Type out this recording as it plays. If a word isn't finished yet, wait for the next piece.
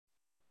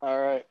All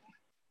right.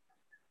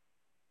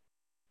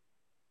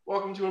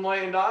 Welcome to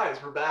Enlightened Eyes.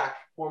 We're back,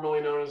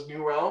 formerly known as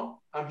New Realm.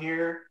 I'm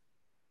here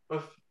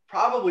with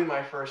probably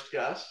my first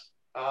guest,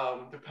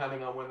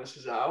 depending on when this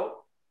is out.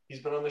 He's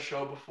been on the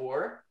show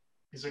before.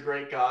 He's a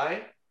great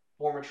guy,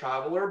 former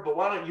traveler. But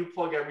why don't you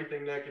plug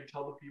everything, Nick, and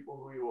tell the people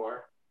who you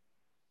are?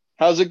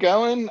 How's it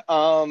going?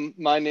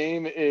 My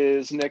name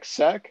is Nick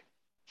Seck,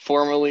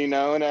 formerly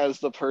known as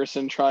the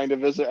person trying to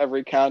visit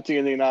every county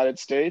in the United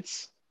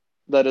States.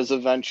 That is a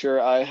venture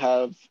I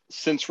have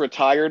since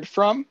retired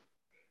from.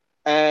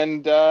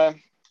 And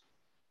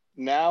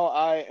now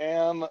I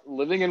am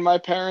living in my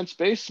parents'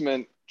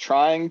 basement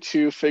trying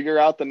to figure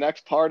out the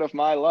next part of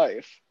my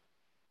life.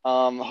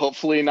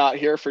 Hopefully, not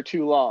here for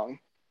too long.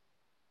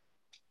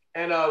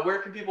 And where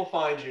can people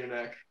find you,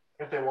 Nick,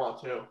 if they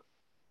want to?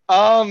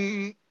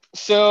 Um,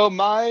 so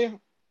my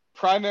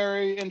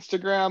primary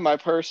Instagram, my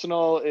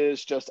personal,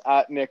 is just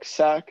at Nick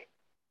Sec.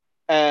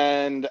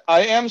 And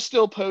I am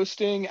still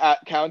posting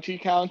at County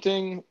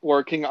Counting,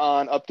 working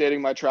on updating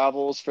my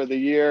travels for the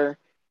year.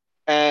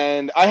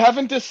 And I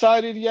haven't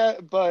decided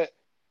yet, but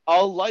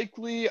I'll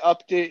likely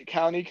update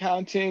County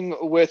Counting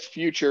with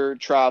future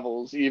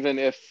travels, even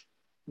if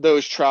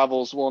those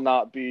travels will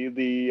not be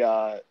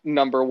the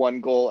number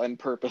one goal and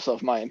purpose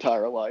of my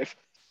entire life.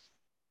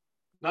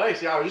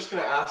 Nice. Yeah, I was just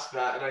going to ask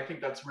that. And I think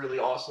that's really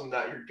awesome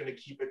that you're going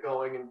to keep it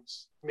going and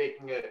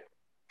making it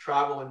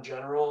travel in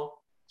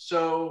general.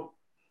 So,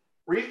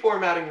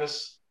 reformatting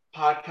this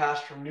podcast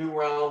from New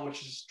Realm,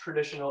 which is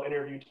traditional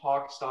interview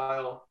talk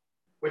style,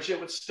 which it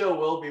would still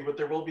will be, but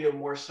there will be a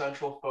more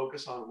central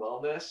focus on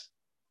wellness.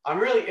 I'm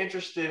really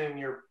interested in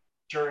your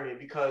journey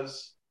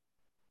because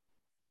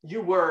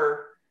you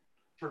were,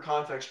 for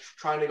context,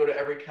 trying to go to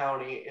every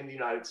county in the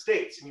United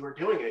States, and you were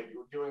doing it. You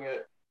were doing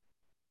it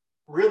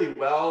really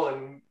well,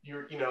 and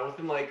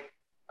within like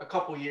a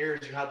couple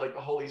years, you had like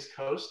the whole East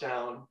Coast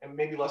down, and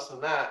maybe less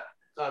than that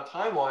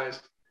time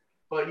wise.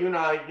 But you and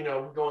I,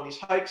 go on these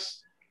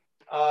hikes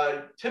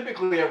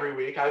typically every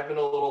week. I've been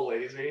a little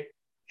lazy,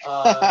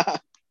 uh,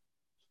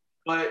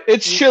 but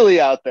It's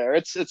chilly out there.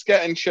 It's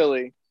getting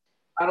chilly.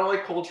 I don't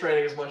like cold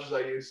training as much as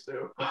I used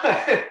to.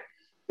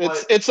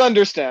 It's But it's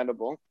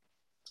understandable.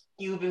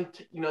 you've been,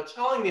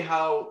 telling me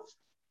how,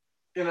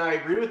 and I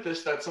agree with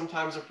this, that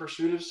sometimes the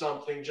pursuit of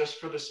something just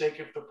for the sake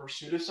of the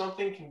pursuit of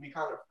something can be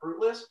kind of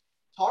fruitless.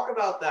 Talk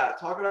about that.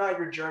 Talk about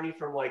your journey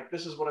from like,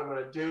 this is what I'm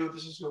going to do.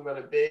 This is who I'm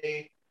going to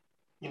be.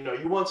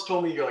 You once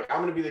told me you're like, I'm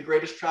going to be the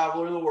greatest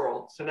traveler in the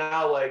world. So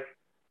now, like,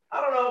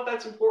 I don't know if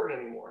that's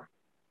important anymore.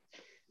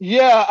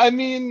 Yeah, I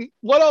mean,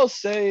 what I'll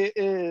say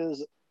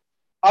is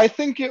I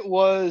think it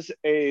was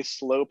a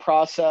slow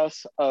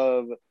process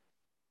of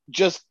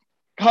just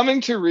coming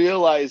to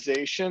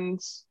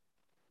realizations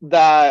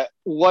that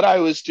what I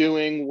was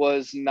doing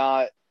was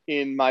not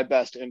in my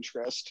best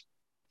interest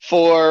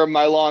for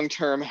my long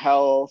term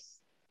health,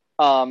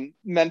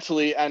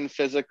 mentally and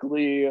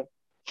physically,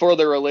 for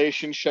the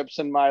relationships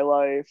in my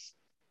life.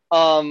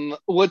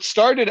 What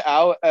started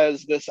out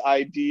as this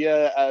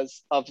idea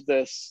as of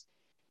this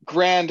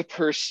grand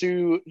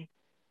pursuit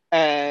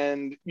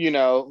and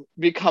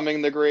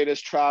becoming the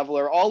greatest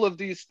traveler, all of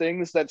these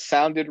things that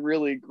sounded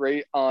really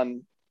great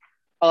on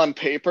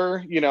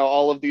paper,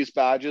 all of these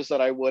badges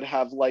that I would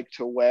have liked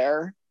to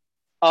wear.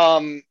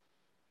 Um,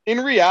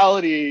 in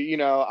reality,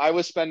 I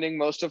was spending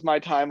most of my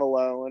time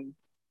alone.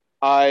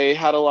 I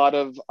had a lot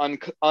of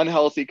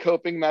unhealthy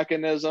coping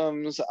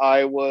mechanisms.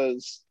 I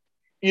was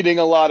eating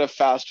a lot of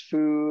fast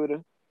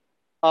food.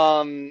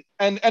 And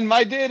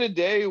my day to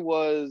day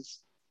was,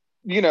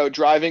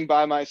 driving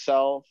by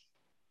myself,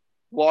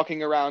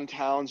 walking around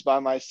towns by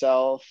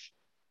myself.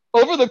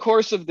 Over the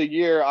course of the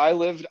year, I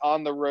lived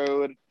on the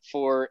road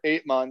for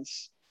 8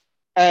 months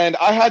and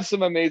I had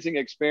some amazing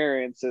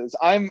experiences.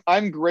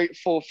 I'm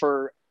grateful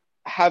for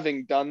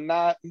having done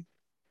that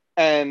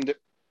and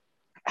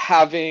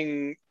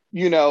having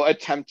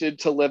attempted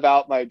to live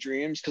out my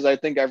dreams because I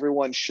think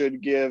everyone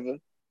should give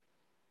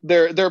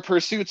their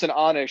pursuits an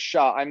honest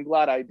shot. I'm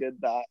glad I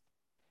did that.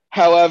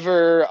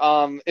 However,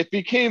 it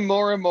became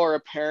more and more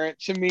apparent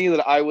to me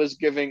that I was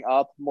giving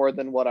up more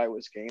than what I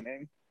was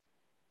gaining.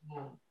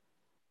 Hmm.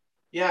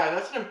 Yeah,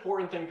 that's an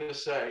important thing to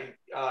say.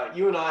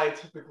 You and I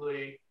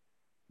typically,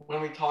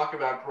 when we talk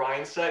about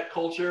grind set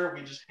culture,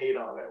 we just hate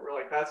on it. We're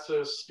like, that's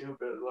so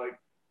stupid. Like,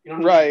 you don't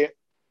need to Right.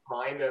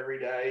 grind every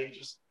day. You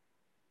just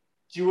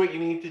do what you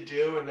need to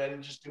do and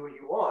then just do what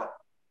you want.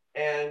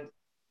 And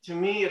to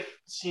me, it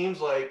seems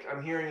like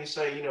I'm hearing you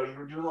say, you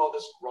were doing all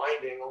this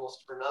grinding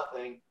almost for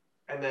nothing.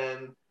 And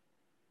then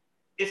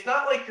it's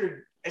not like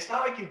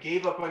you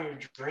gave up on your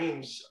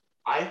dreams.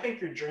 I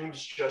think your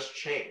dreams just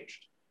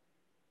changed.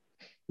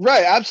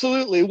 Right,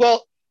 absolutely.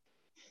 Well,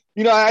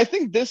 I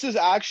think this is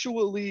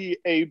actually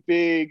a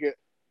big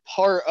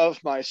part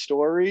of my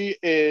story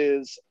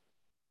is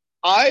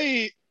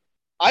I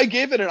I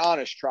gave it an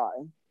honest try.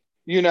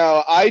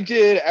 I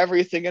did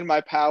everything in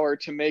my power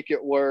to make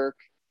it work.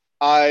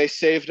 I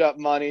saved up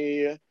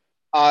money.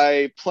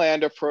 I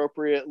planned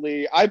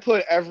appropriately. I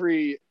put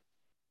every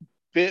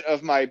bit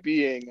of my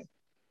being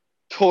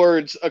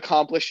towards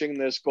accomplishing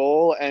this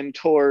goal and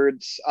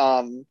towards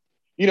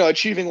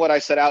achieving what I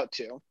set out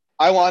to.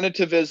 I wanted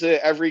to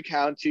visit every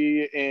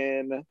county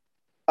in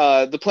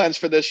the plans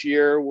for this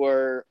year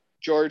were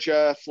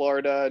Georgia,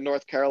 Florida,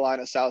 North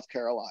Carolina, South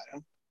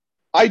Carolina.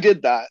 I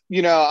did that.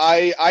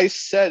 I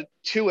said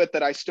to it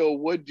that I still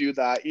would do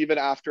that even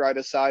after I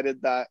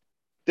decided that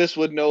this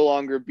would no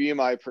longer be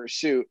my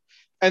pursuit.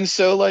 And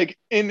so like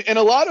in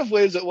a lot of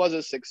ways it was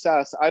a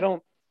success. I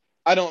don't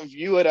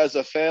view it as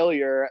a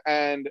failure,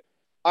 and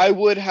I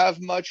would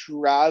have much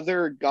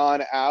rather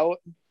gone out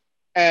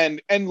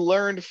and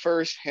learned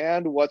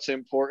firsthand what's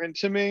important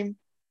to me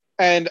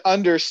and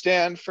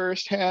understand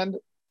firsthand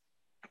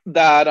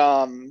that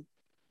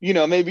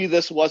maybe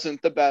this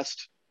wasn't the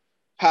best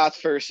path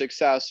for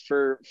success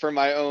for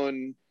my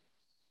own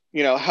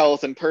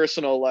health and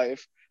personal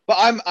life.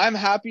 But I'm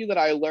happy that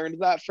I learned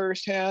that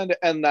firsthand,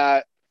 and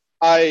that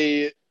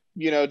I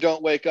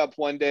don't wake up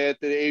one day at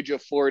the age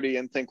of 40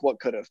 and think what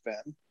could have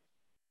been.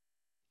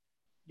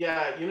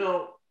 Yeah,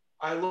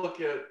 I look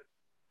at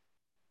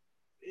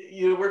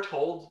we're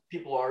told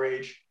people our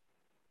age,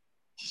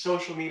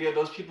 social media,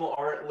 those people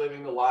aren't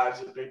living the lives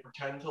that they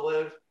pretend to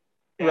live.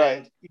 Right.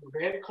 And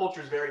band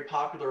culture is very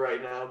popular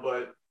right now,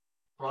 but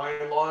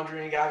Brian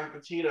Laundrie and Gabby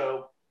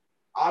Petito,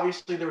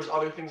 obviously there was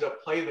other things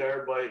at play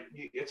there, but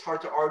it's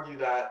hard to argue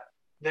that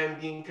them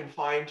being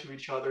confined to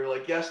each other,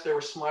 like yes, they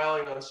were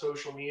smiling on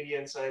social media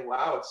and saying,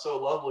 "Wow, it's so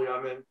lovely.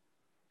 I'm in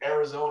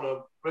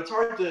Arizona," but it's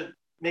hard to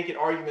make an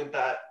argument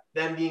that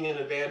them being in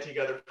a van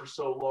together for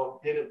so long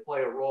didn't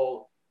play a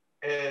role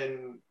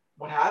in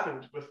what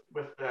happened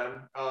with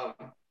them.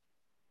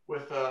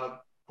 With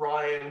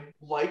Brian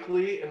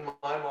likely, in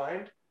my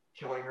mind,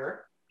 killing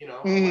her,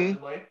 Mm-hmm.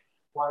 allegedly.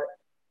 But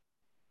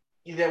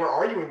they were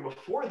arguing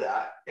before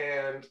that,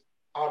 and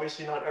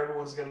obviously not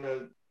everyone's going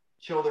to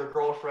kill their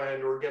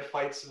girlfriend or get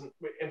fights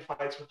in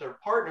fights with their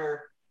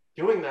partner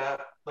doing that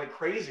like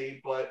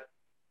crazy, but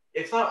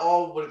it's not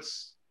all what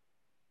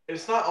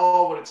it's not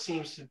all what it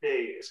seems to be.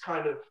 It's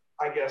kind of,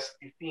 I guess,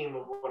 the theme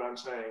of what I'm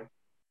saying.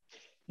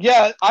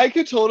 Yeah, I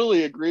could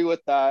totally agree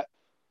with that.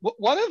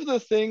 One of the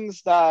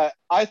things that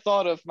I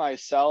thought of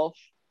myself,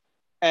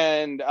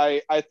 and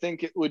I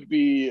think it would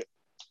be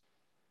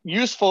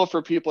useful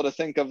for people to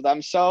think of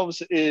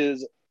themselves,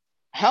 is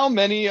how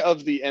many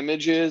of the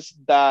images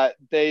that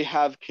they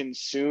have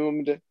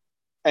consumed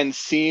and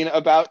seen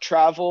about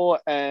travel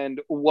and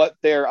what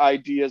their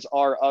ideas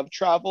are of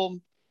travel.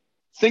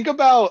 Think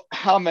about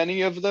how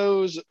many of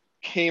those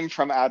came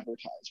from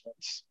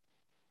advertisements.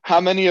 How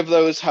many of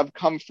those have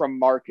come from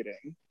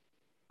marketing?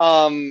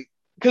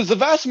 Because the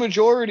vast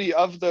majority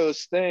of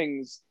those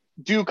things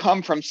do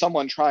come from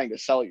someone trying to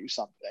sell you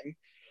something.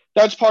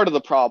 That's part of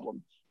the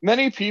problem.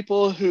 Many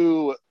people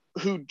who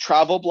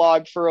travel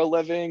blog for a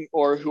living,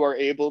 or who are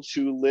able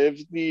to live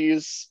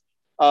these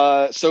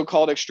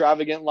so-called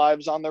extravagant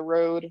lives on the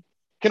road,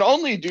 can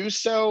only do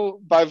so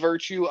by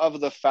virtue of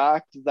the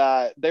fact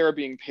that they are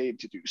being paid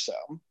to do so.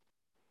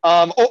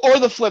 Or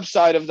the flip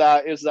side of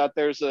that is that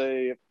there's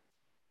a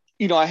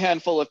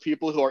handful of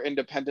people who are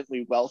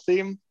independently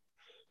wealthy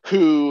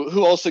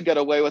who also get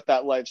away with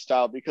that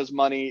lifestyle because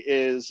money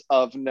is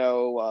of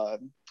no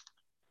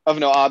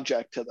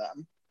object to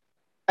them.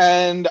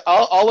 And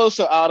I'll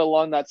also add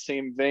along that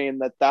same vein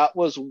that that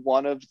was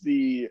one of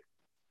the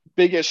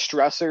biggest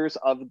stressors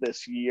of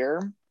this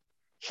year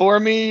for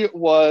me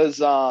was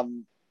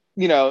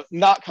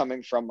not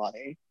coming from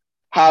money,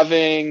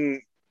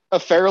 having a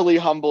fairly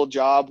humble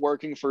job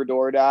working for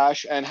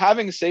DoorDash, and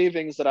having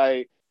savings that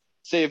I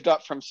saved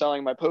up from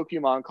selling my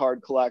Pokemon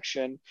card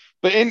collection.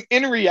 But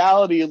in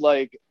reality,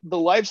 like, the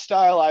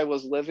lifestyle I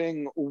was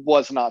living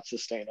was not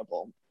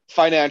sustainable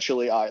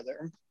financially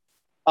either.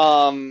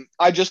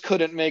 I just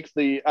couldn't make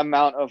the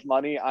amount of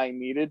money I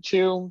needed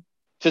to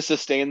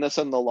sustain this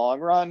in the long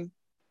run.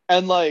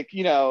 And like,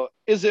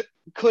 is it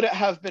could it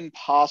have been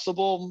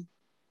possible?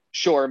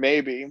 Sure,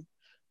 maybe.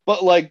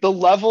 But like, the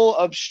level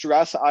of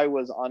stress I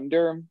was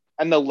under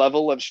and the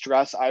level of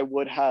stress I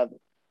would have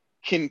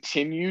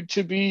continued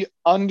to be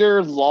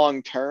under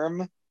long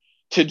term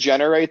to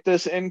generate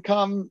this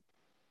income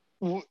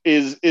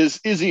is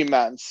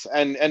immense,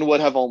 and would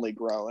have only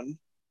grown.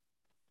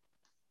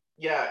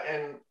 Yeah,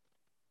 and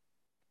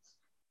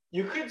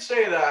you could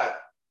say that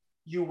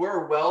you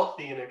were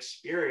wealthy in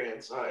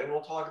experience, and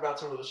we'll talk about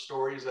some of the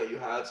stories that you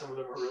had. Some of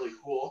them are really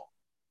cool.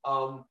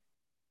 Um,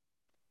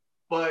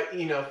 but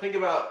think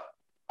about.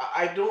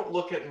 I don't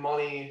look at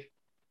money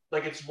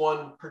like it's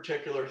one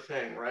particular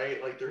thing,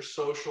 right? Like there's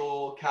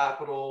social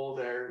capital,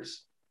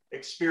 there's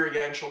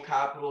experiential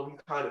capital. You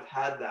kind of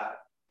had that.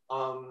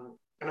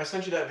 And I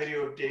sent you that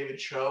video of David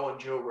Cho on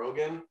Joe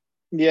Rogan,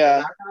 and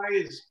Yeah. that guy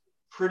is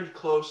pretty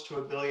close to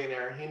a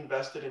billionaire. He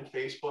invested in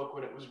Facebook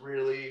when it was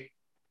really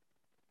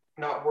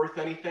not worth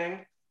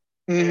anything,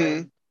 Mm-hmm.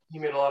 and he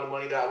made a lot of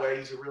money that way.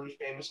 He's a really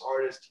famous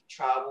artist. He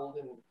traveled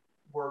and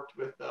worked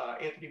with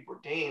Anthony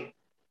Bourdain.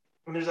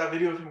 And there's that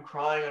video of him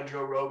crying on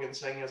Joe Rogan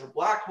saying he has a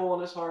black hole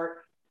in his heart,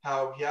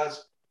 how he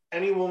has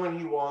any woman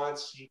he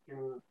wants, he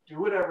can do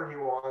whatever he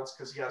wants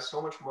because he has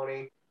so much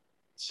money.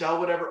 sell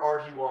whatever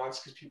art he wants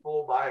because people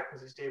will buy it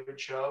because he's David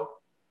Cho.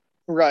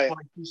 Right. But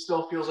he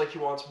still feels like he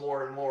wants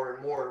more and more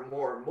and more and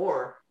more and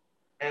more.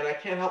 And I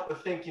can't help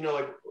but think,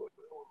 like,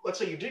 let's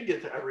say you did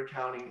get to every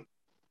county.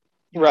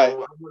 Right. I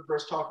was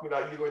first talking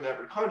about you going to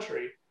every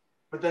country,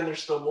 but then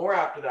there's still more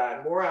after that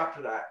and more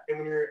after that. And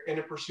when you're in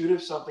a pursuit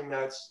of something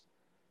that's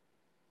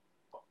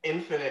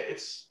infinite,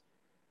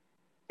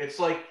 it's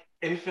like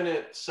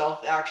infinite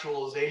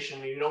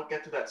self-actualization. You don't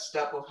get to that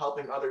step of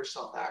helping others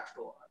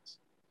self-actualize.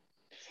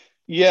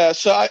 Yeah,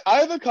 so I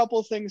have a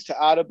couple things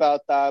to add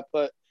about that,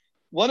 but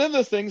one of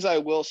the things I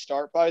will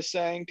start by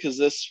saying, because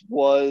this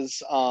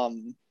was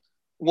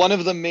one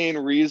of the main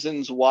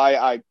reasons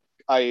why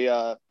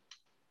I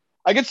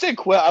could say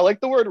quit. I like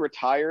the word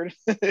retired.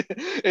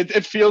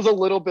 It feels a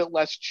little bit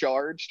less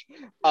charged.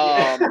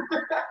 Yeah.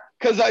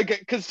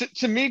 Because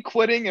to me,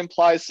 quitting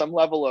implies some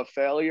level of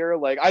failure.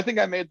 Like, I think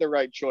I made the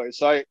right choice.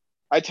 So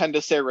I tend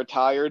to say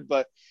retired.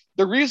 But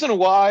the reason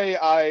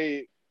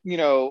why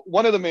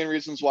one of the main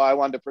reasons why I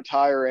wound up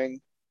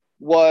retiring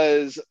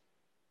was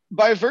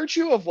by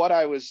virtue of what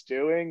I was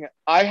doing,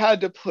 I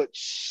had to put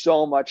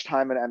so much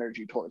time and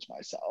energy towards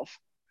myself.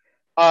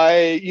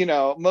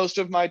 Most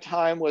of my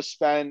time was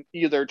spent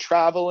either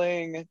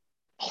traveling,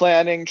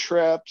 planning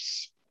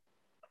trips,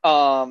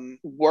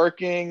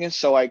 working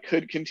so I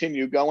could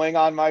continue going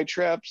on my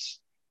trips.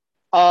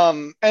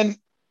 And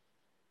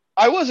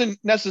I wasn't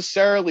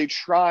necessarily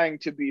trying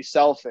to be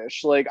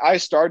selfish. Like, I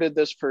started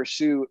this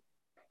pursuit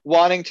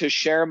wanting to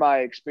share my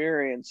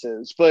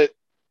experiences, but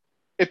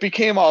it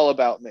became all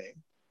about me.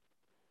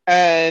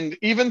 And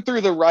even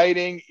through the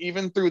writing,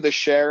 even through the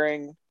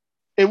sharing,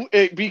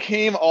 it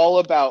became all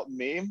about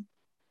me.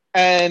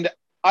 And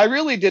I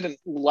really didn't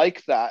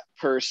like that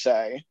per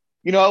se.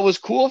 It was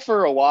cool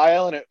for a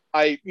while, and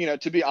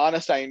to be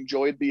honest, I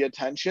enjoyed the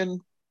attention.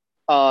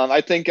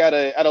 I think at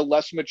a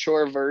less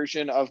mature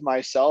version of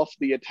myself,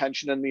 the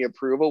attention and the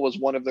approval was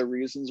one of the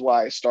reasons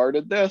why I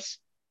started this.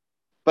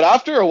 But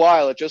after a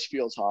while, it just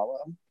feels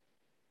hollow.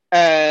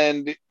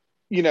 And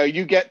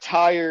you get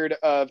tired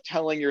of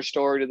telling your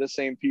story to the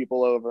same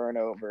people over and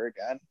over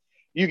again.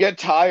 You get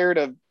tired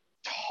of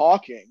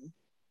talking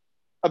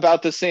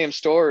about the same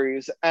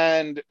stories.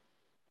 And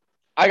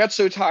I got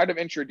so tired of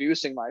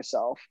introducing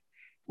myself.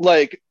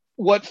 Like,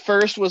 what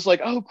first was like,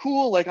 oh,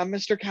 cool, like, I'm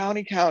Mr.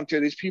 County Counter.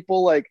 These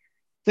people like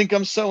think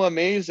I'm so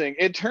amazing.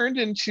 It turned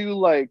into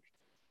like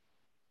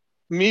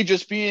me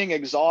just being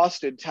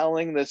exhausted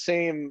telling the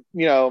same,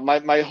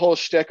 my whole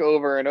shtick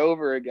over and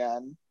over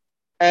again.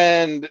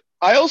 And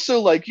I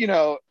also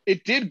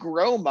it did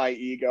grow my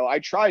ego. I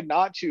tried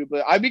not to,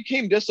 but I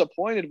became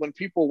disappointed when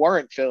people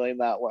weren't feeling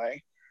that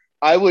way.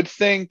 I would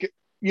think,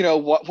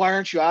 why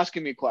aren't you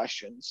asking me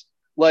questions?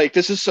 Like,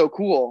 this is so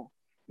cool.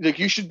 Like,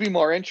 you should be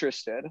more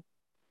interested.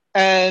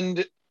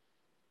 And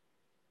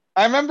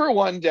I remember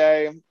one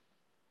day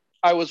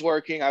I was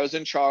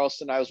in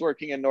Charleston, I was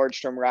working in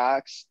Nordstrom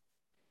Racks,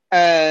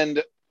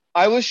 and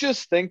I was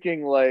just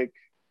thinking, like,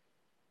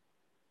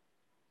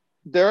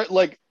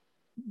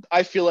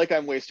 I feel like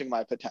I'm wasting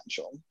my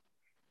potential.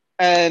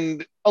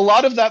 And a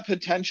lot of that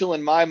potential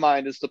in my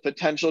mind is the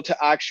potential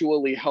to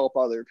actually help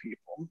other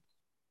people,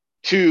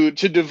 to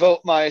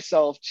devote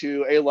myself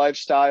to a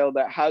lifestyle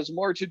that has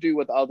more to do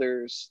with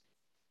others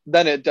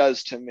than it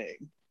does to me.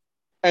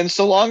 And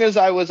so long as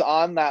I was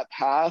on that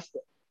path,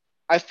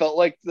 I felt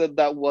like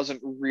that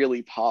wasn't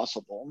really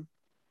possible.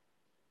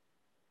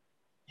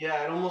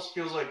 Yeah, it almost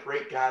feels like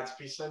Great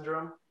Gatsby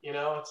syndrome.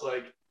 It's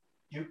like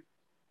you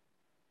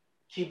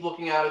keep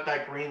looking out at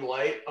that green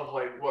light of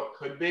like what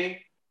could be,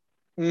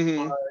 but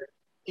Mm-hmm.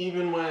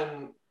 even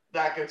when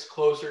that gets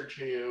closer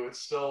to you, it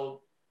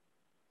still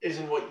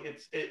isn't what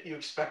you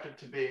expect it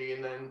to be,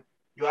 and then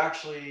you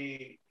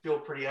actually feel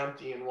pretty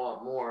empty and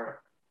want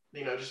more.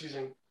 Just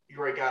using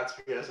Great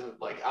Gatsby as a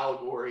like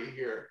allegory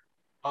here.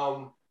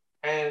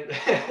 And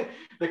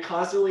the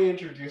constantly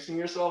introducing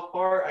yourself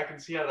part, I can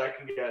see how that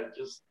can get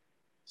just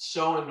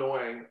so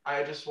annoying.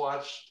 I just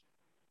watched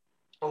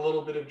a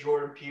little bit of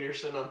Jordan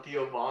Peterson on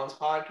Theo Vaughn's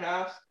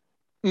podcast.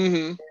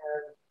 Mm-hmm.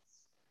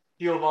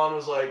 Theo Vaughn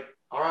was like,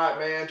 all right,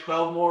 man,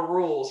 12 more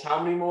rules.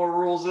 How many more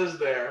rules is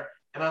there?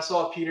 And I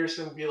saw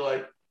Peterson be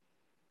like,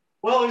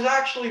 well, there's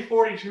actually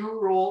 42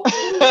 rules.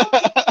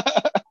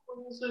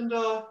 And,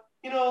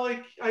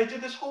 like, I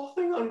did this whole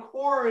thing on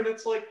core, and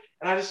it's like,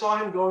 and I just saw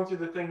him going through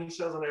the thing he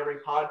says on every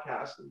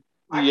podcast. And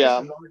I can just Yeah.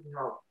 imagine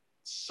how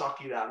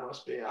sucky that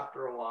must be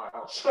after a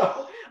while.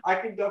 So I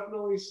can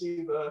definitely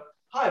see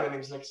hi, my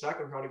name's Nick Seck.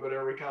 I'm trying to go to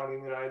every county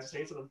in the United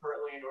States, and I'm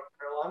currently in North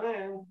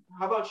Carolina. And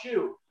how about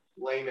you,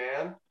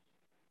 layman?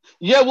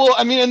 Yeah, well,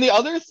 I mean, and the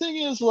other thing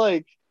is,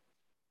 like,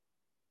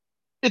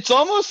 it's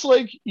almost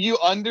like you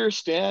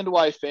understand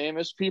why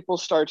famous people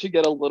start to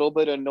get a little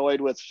bit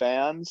annoyed with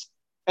fans.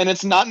 And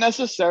it's not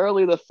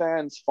necessarily the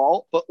fans'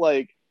 fault, but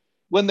like,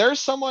 when there's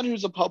someone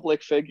who's a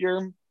public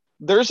figure,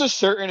 there's a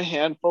certain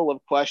handful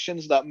of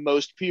questions that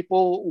most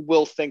people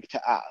will think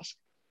to ask.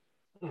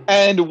 Mm-hmm.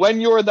 And when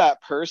you're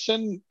that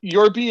person,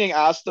 you're being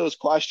asked those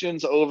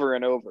questions over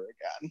and over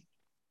again.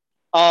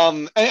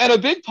 And a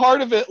big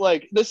part of it,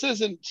 like, this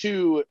isn't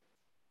to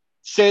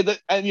say that,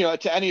 and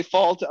to any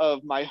fault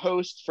of my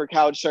host for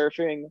couch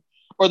surfing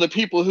or the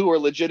people who are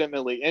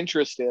legitimately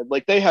interested,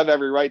 like they have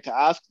every right to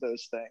ask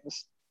those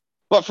things.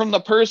 But from the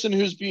person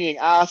who's being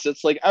asked,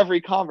 it's like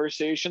every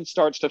conversation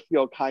starts to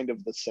feel kind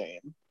of the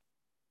same.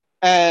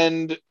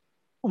 And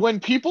when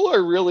people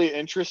are really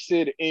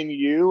interested in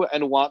you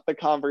and want the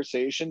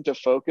conversation to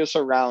focus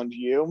around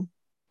you,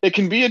 it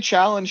can be a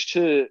challenge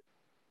to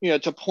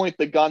point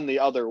the gun the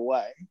other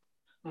way.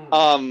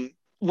 Hmm.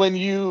 When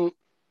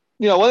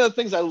one of the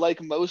things I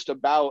like most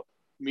about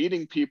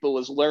meeting people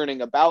is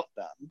learning about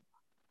them.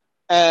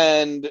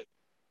 And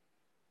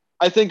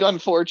I think,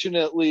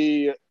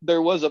 unfortunately,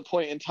 there was a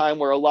point in time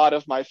where a lot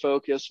of my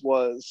focus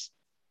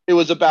it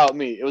was about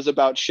me. It was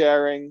about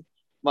sharing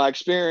my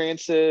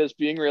experiences,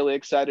 being really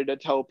excited to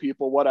tell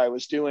people what I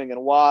was doing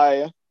and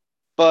why.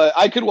 But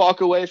I could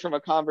walk away from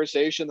a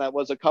conversation that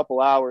was a couple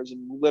hours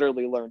and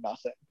literally learn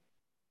nothing.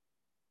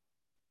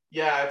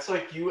 Yeah, it's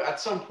like you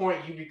at some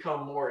point you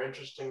become more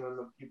interesting than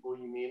the people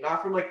you meet.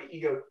 Not from like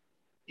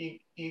the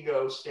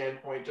ego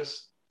standpoint,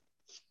 just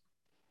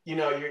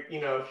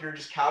if you're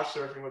just couch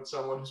surfing with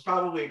someone who's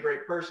probably a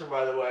great person,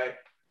 by the way,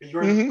 but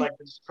you're Mm-hmm. like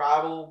this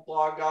travel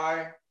blog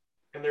guy,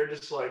 and they're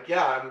just like,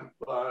 yeah,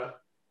 I'm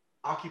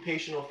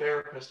occupational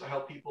therapist. I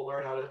help people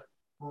learn how to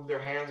move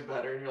their hands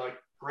better, and you're like,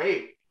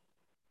 great.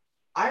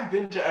 I've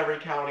been to every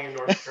county in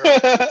North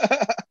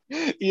Carolina.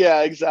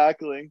 Yeah,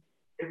 exactly.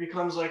 It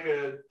becomes like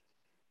it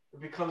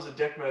becomes a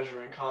dick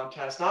measuring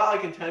contest, not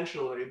like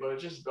intentionally, but it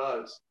just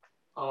does.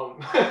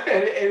 And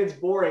it's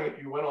boring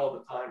if you win all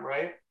the time,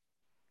 right?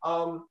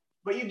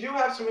 But you do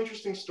have some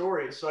interesting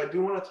stories, so I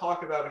do want to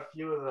talk about a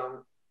few of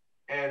them,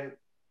 and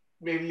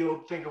maybe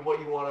you'll think of what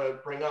you want to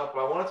bring up.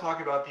 But I want to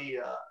talk about the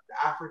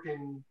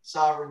African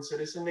sovereign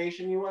citizen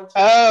nation you went to.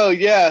 Oh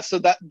yeah, so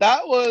that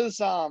was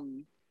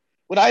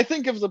when I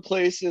think of the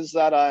places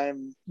that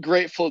I'm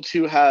grateful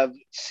to have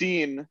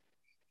seen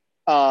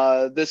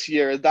this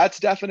year, that's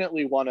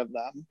definitely one of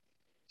them.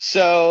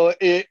 So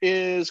it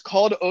is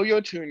called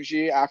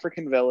Oyotunji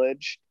African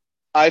Village.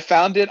 I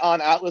found it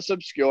on Atlas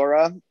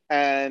Obscura,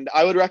 and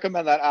I would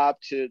recommend that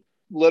app to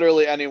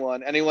literally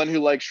anyone who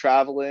likes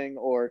traveling,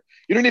 or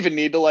you don't even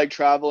need to like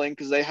traveling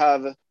because they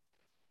have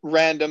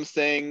random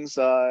things,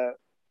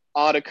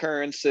 odd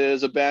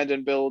occurrences,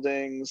 abandoned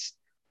buildings,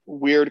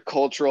 weird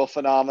cultural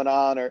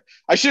phenomenon, or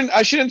I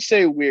shouldn't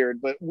say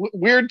weird, but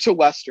weird to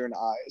Western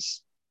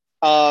eyes,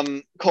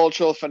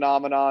 cultural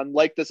phenomenon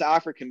like this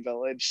African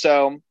village.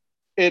 So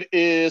it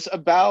is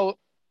about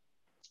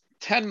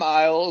 10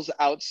 miles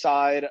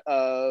outside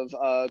of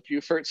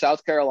Beaufort,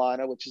 South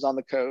Carolina, which is on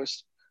the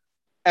coast.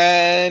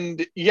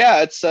 And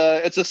yeah, it's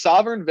a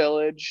sovereign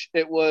village.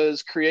 It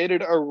was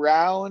created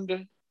around,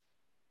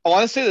 I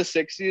want to say, the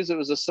 60s. It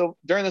was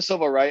during the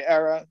civil rights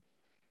era,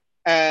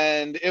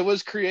 and it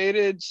was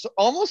created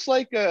almost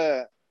like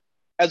a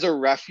as a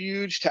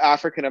refuge to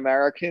African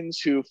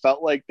Americans who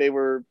felt like they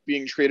were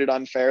being treated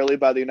unfairly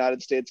by the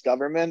United States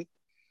government.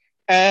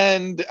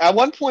 And at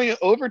one point,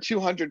 over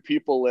 200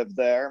 people lived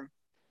there.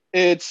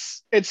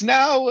 It's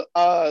now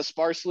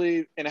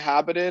sparsely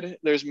inhabited.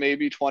 There's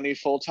maybe 20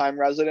 full-time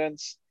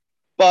residents,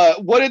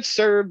 but what it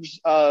serves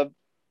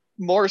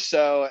more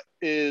so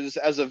is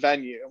as a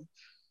venue.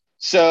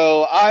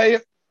 So I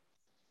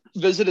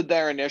visited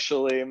there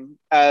initially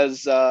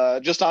as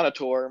just on a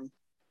tour,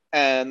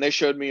 and they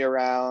showed me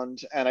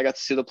around, and I got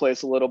to see the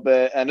place a little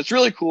bit, and it's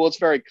really cool. It's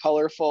very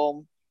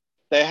colorful.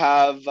 They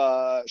have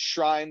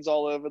shrines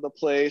all over the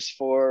place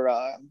for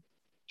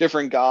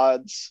different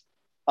gods.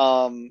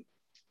 Um,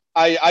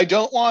 I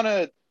don't want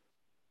to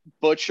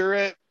butcher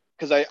it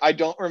because I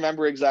don't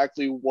remember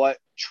exactly what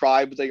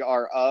tribe they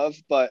are of,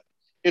 but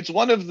it's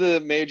one of the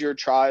major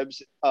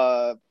tribes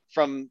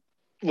from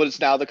what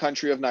is now the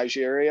country of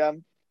Nigeria.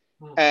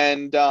 Hmm.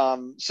 And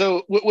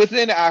so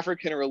within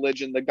African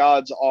religion, the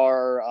gods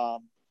are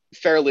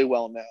fairly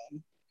well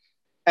known.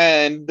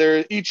 And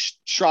each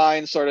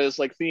shrine sort of is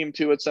like themed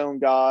to its own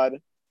god.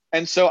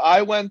 And so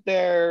I went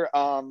there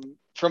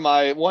for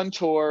my one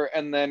tour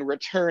and then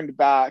returned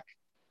back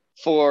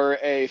for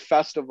a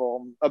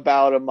festival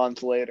about a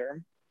month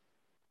later.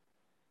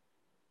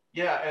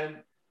 Yeah,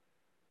 and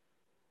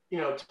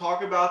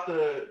talk about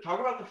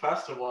the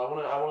festival. I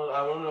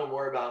want to know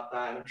more about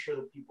that. And I'm sure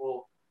the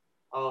people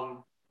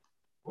um,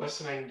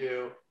 listening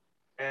do,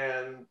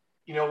 and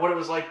what it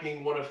was like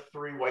being one of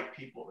three white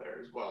people there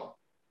as well.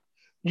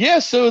 Yeah,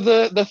 so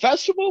the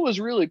festival was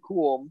really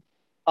cool.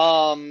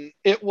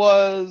 It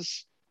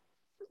was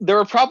There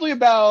were probably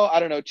about, I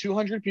don't know,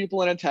 200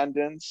 people in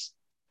attendance,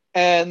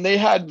 and they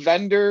had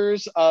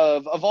vendors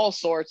of all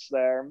sorts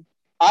there.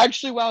 I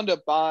actually wound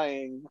up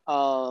buying,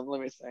 let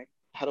me think,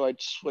 how do I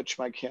switch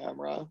my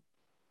camera?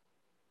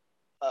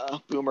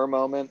 Boomer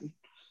moment.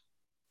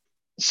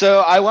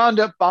 So I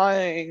wound up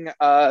buying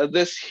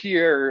this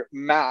here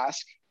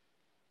mask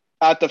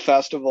at the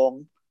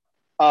festival.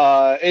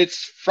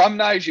 It's from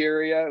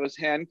Nigeria. It was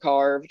hand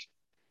carved,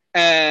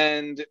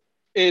 and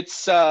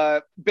it's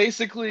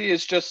basically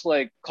is just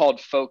like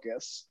called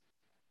focus,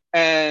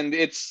 and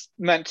it's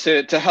meant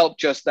to help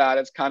just that.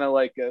 It's kind of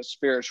like a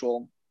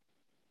spiritual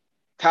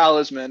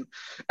talisman.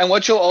 And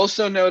what you'll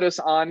also notice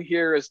on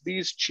here is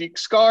these cheek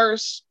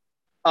scars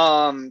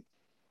um,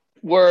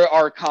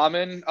 are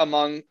common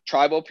among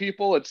tribal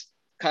people. It's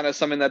kind of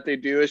something that they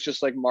do. It's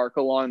just like mark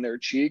along their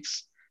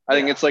cheeks. I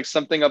think Yeah. it's like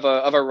something of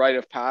a rite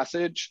of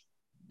passage.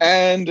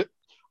 And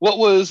what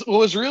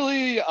was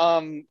really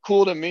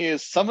cool to me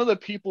is some of the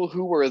people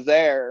who were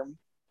there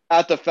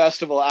at the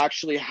festival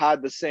actually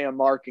had the same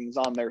markings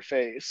on their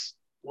face.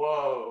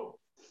 Whoa.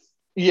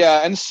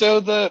 Yeah, and so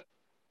the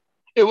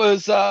name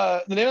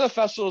of the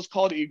festival is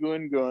called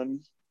Igungun,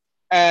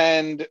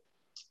 and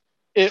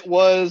it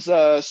was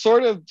a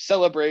sort of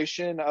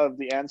celebration of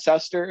the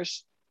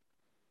ancestors.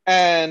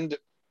 And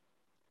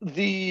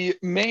the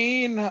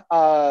main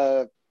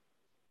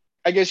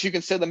I guess you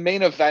can say the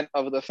main event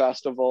of the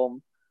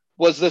festival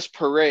was this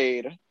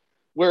parade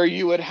where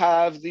you would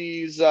have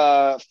these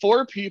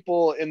four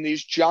people in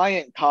these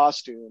giant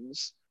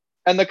costumes.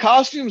 And the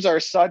costumes are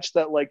such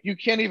that like you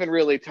can't even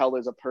really tell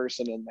there's a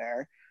person in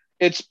there.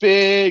 It's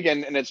big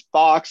and it's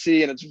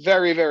boxy and it's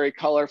very, very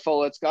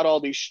colorful. It's got all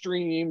these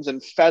streams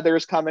and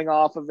feathers coming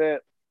off of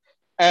it.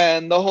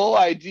 And the whole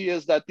idea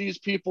is that these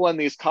people in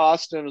these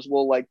costumes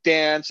will like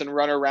dance and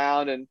run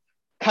around and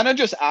kind of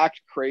just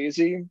act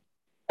crazy.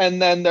 And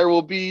then there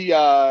will be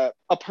a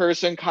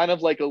person, kind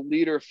of like a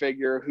leader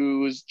figure,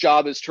 whose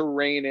job is to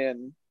rein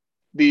in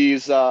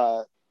these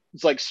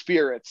it's like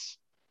spirits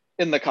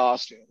in the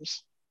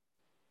costumes.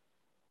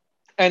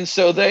 And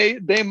so they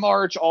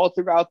march all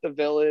throughout the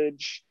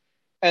village.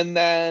 And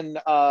then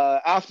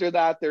after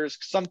that, there's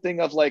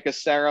something of like a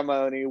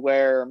ceremony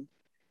where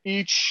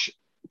each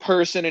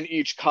person in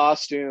each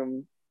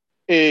costume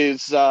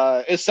is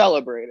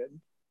celebrated.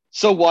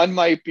 So one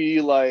might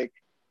be like,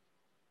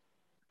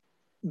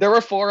 there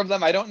were four of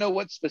them. I don't know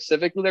what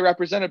specifically they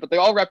represented, but they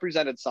all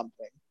represented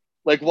something.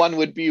 Like one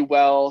would be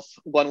wealth,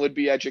 one would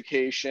be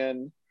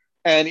education,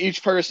 and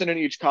each person in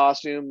each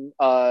costume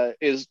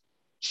is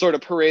sort of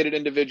paraded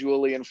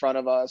individually in front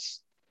of us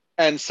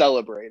and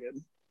celebrated.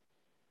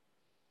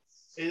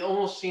 It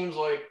almost seems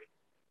like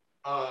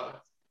uh,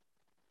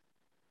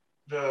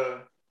 the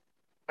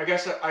I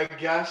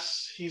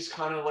guess he's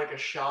kind of like a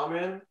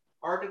shaman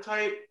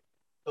archetype.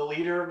 The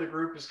leader of the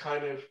group is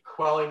kind of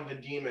quelling the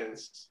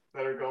demons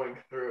that are going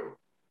through.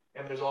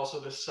 And there's also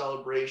this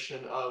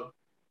celebration of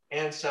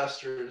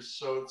ancestors,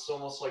 so it's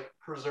almost like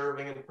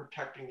preserving and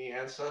protecting the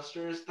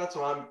ancestors. That's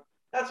what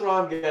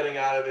I'm getting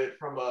out of it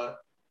from a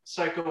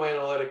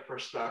psychoanalytic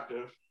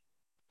perspective.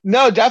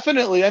 No,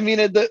 definitely. I mean,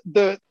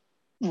 the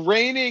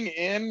reining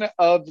in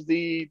of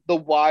the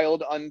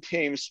wild,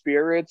 untamed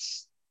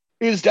spirits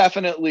is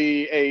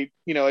definitely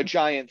a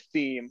giant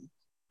theme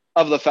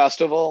of the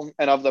festival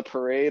and of the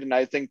parade, and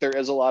I think there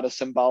is a lot of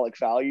symbolic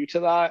value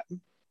to that.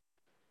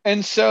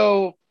 And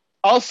so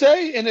I'll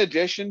say, in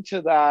addition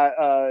to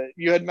that,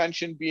 you had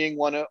mentioned being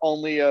one of,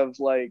 only of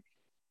like,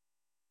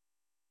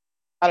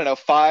 I don't know,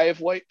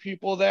 five white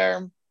people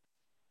there.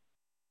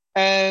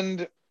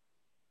 And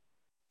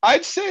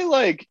I'd say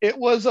like it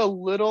was a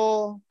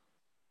little,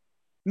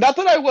 not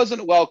that I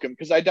wasn't welcome,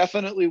 because I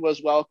definitely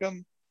was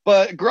welcome,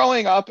 but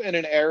growing up in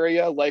an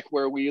area like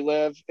where we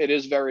live, it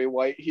is very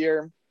white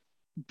here.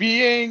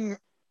 Being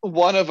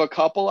one of a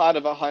couple out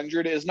of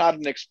 100 is not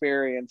an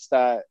experience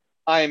that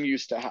I am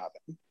used to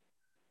having.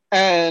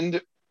 And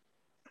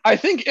I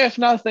think, if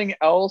nothing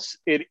else,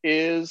 it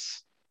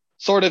is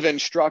sort of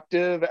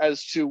instructive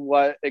as to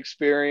what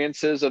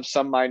experiences of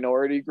some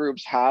minority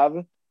groups have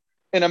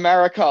in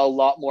America, a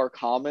lot more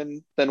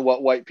common than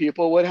what white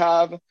people would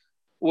have.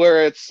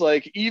 Where it's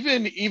like,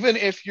 even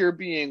if you're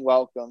being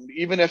welcomed,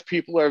 even if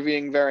people are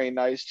being very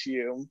nice to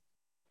you,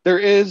 there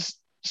is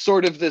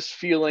sort of this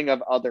feeling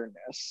of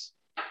otherness,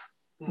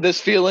 Hmm.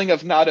 this feeling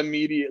of not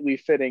immediately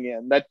fitting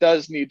in that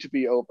does need to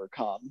be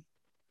overcome.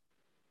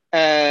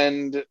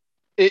 And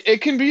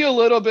it can be a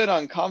little bit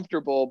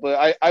uncomfortable,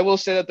 but I will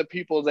say that the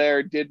people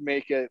there did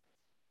make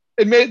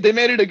they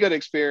made it a good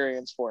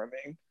experience for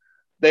me.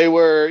 They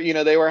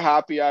were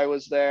happy I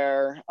was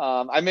there.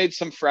 I made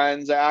some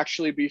friends. I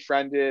actually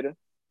befriended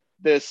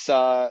this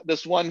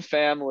one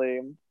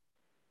family,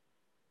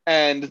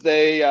 and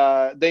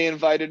they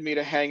invited me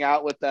to hang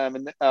out with them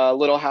in a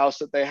little house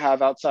that they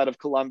have outside of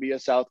Columbia,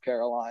 South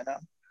Carolina.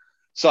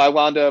 So I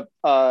wound up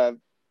a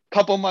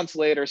couple months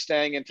later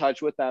staying in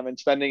touch with them and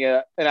spending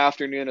an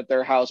afternoon at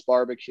their house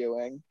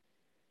barbecuing.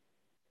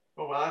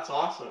 Oh, well, that's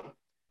awesome.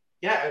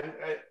 Yeah,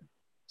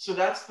 so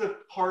that's the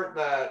part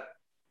that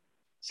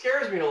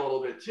scares me a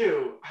little bit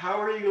too.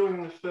 How are you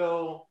going to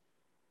fill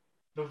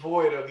the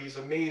void of these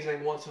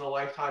amazing once in a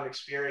lifetime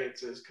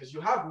experiences? Because you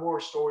have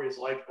more stories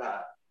like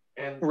that,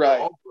 and they're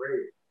Right. all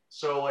great.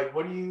 So, like,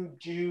 what do you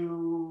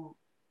do?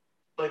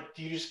 Like,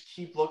 do you just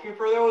keep looking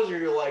for those, or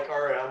you're like,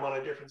 all right, I'm on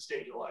a different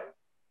stage of life?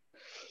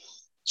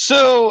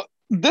 So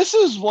this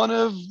is one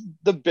of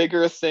the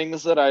bigger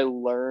things that I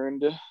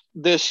learned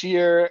this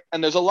year,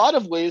 and there's a lot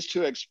of ways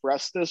to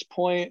express this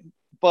point,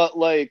 but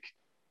like,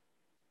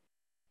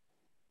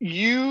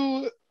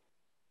 you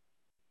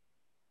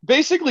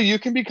basically you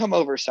can become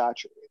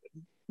oversaturated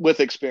with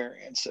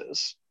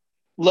experiences.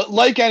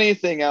 Like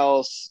anything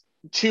else,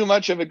 too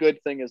much of a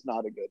good thing is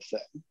not a good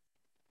thing.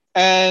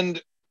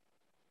 And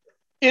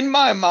in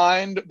my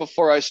mind,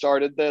 before I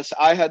started this,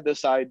 I had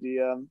this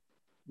idea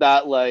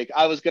that like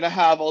I was going to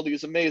have all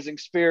these amazing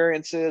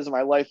experiences and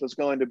my life was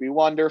going to be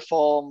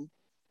wonderful.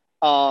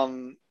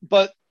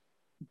 But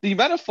the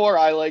metaphor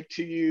I like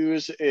to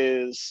use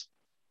is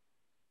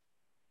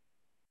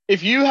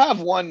if you have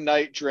one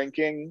night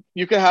drinking,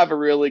 you can have a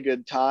really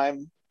good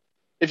time.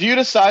 If you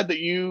decide that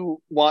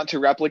you want to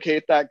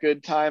replicate that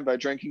good time by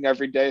drinking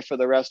every day for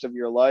the rest of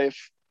your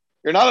life,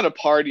 you're not at a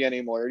party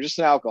anymore. You're just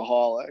an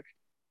alcoholic.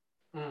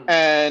 Mm.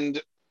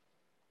 And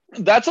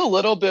that's a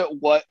little bit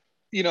what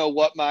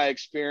my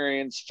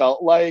experience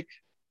felt like.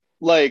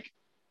 Like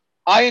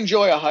I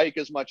enjoy a hike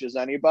as much as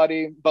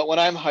anybody, but when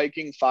I'm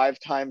hiking 5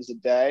 times a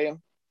day,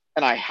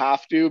 and I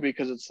have to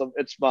because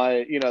it's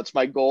my it's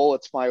my goal,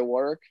 it's my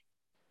work.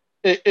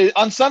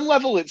 On some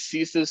level, it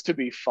ceases to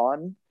be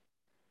fun,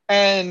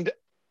 and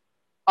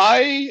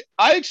I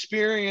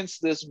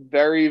experienced this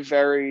very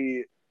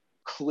very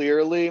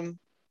clearly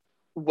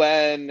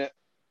when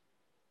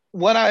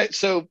I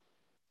so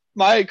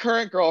my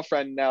current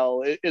girlfriend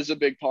Nell is a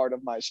big part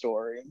of my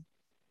story.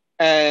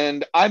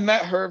 And I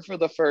met her for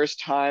the first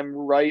time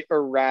right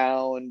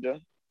around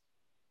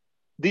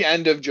the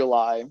end of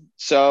July.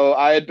 So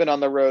I had been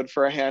on the road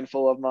for a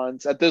handful of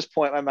months. At this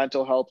point, my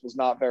mental health was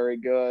not very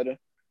good.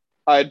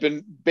 I had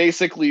been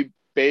basically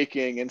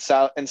baking in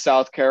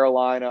South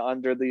Carolina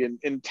under the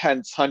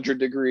intense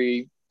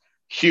 100-degree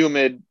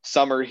humid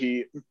summer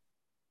heat.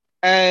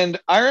 And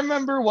I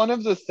remember one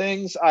of the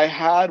things I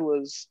had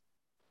was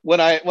when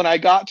I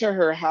got to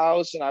her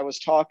house and I was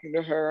talking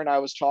to her and I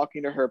was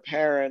talking to her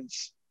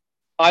parents,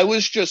 I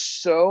was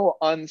just so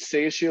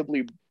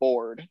unsatiably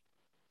bored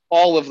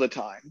all of the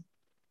time.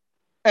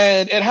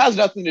 And it has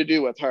nothing to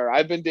do with her.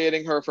 I've been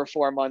dating her for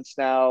 4 months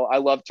now. I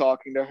love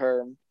talking to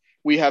her.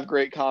 We have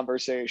great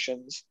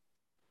conversations.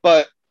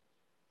 But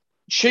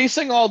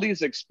chasing all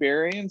these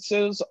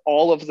experiences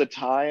all of the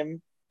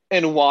time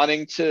and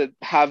wanting to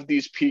have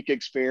these peak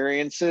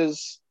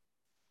experiences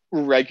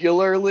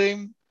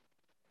regularly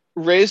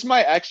raised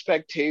my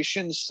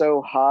expectations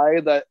so high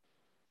that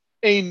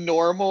a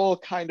normal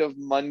kind of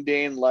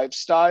mundane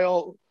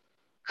lifestyle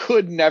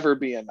could never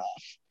be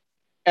enough.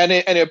 And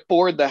it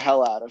bored the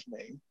hell out of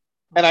me.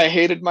 And I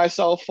hated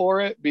myself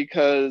for it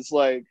because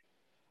like,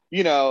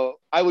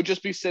 I would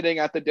just be sitting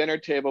at the dinner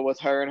table with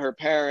her and her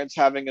parents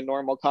having a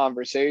normal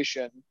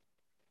conversation.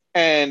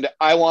 And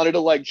I wanted to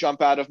like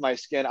jump out of my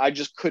skin. I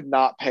just could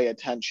not pay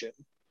attention.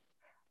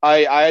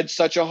 I had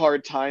such a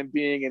hard time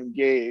being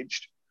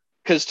engaged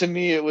because to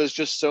me it was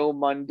just so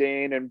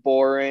mundane and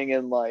boring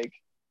and like,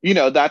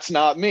 that's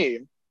not me.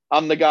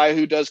 I'm the guy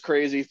who does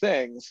crazy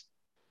things.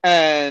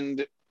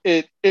 And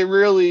it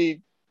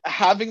really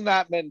having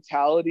that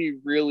mentality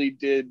really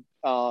did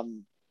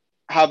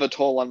have a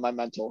toll on my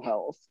mental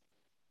health.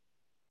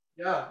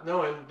 Yeah,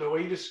 no, and the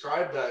way you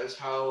describe that is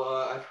how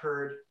I've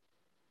heard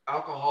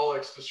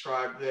alcoholics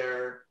describe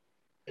their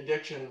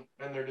addiction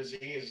and their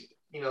disease.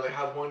 You know, they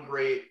have one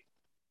great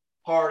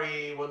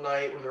party one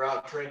night where they're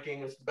out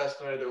drinking, it's the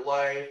best night of their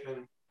life,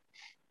 and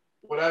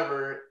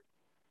whatever.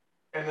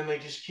 And then they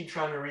just keep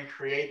trying to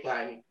recreate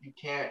that, and you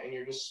can't, and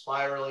you're just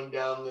spiraling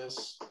down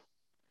this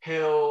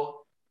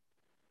hill,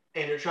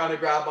 and you're trying to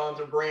grab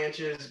onto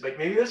branches. Like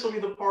maybe this will be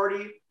the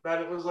party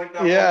that it was like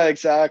that one Yeah, night.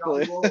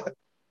 exactly.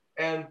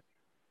 And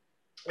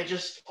it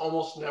just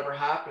almost never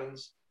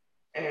happens.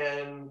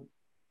 And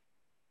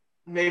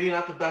maybe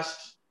not the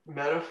best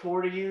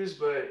metaphor to use,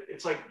 but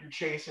it's like you're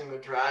chasing the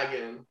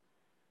dragon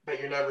that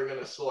you're never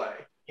gonna slay.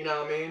 You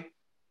know what I mean?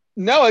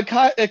 No, it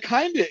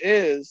kind of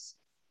is.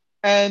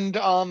 And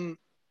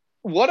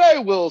what I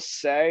will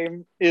say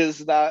is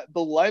that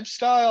the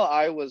lifestyle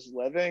I was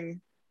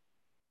living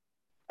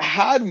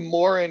had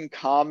more in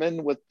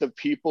common with the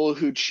people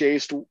who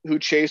chased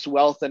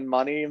wealth and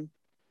money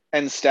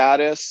and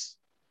status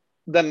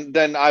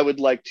than I would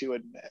like to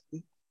admit.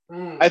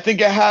 Mm. I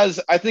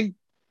think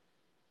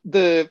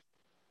the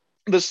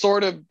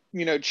sort of,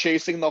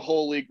 chasing the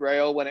holy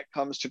grail when it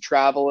comes to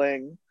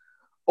traveling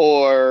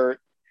or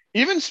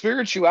even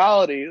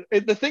spirituality.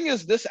 The thing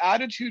is this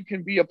attitude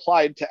can be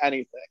applied to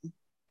anything.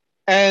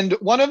 And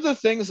one of the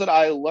things that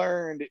I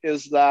learned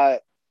is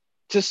that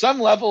to some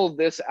level,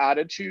 this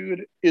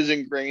attitude is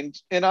ingrained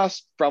in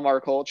us from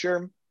our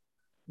culture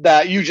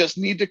that you just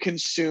need to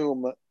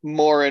consume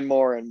more and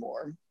more and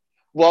more.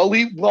 While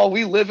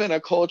we live in a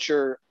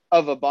culture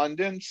of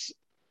abundance,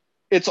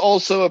 it's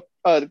also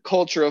a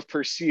culture of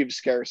perceived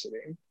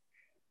scarcity.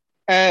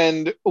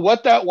 And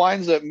what that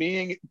winds up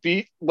meaning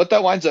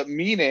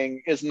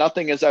is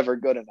nothing is ever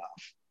good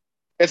enough.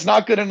 It's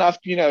not good enough,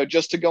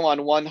 just to go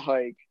on one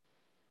hike.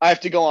 I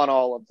have to go on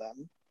all of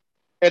them.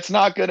 It's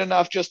not good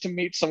enough just to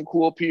meet some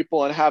cool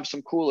people and have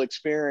some cool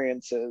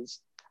experiences.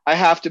 I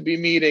have to be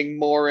meeting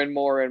more and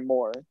more and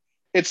more.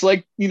 It's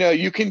like,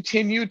 you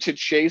continue to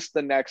chase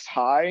the next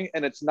high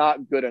and it's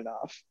not good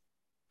enough.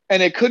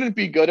 And it couldn't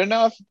be good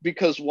enough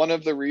because one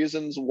of the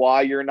reasons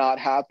why you're not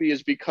happy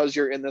is because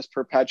you're in this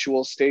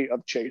perpetual state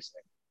of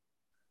chasing.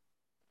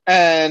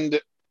 And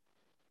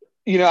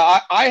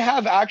I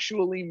have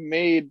actually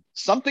made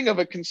something of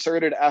a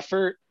concerted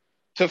effort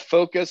to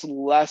focus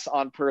less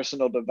on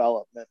personal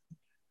development.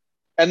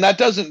 And that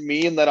doesn't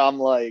mean that I'm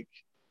like,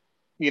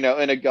 in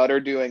a gutter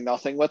doing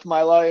nothing with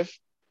my life.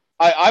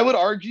 I would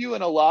argue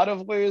in a lot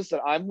of ways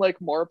that I'm like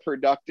more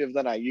productive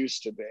than I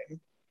used to be.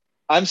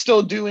 I'm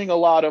still doing a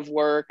lot of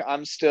work.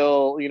 I'm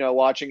still,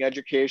 watching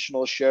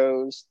educational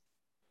shows.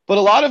 But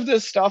a lot of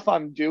this stuff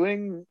I'm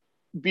doing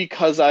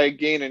because I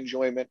gain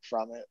enjoyment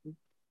from it.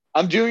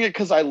 I'm doing it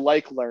because I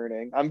like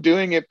learning. I'm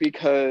doing it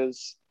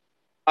because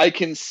I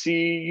can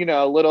see,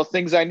 little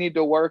things I need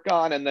to work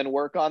on and then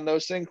work on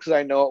those things because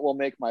I know it will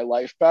make my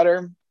life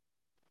better.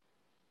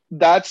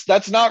 That's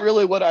not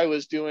really what I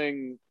was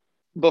doing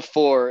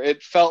before.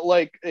 It felt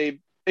like a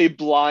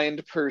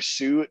blind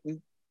pursuit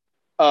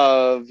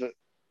of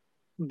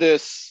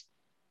this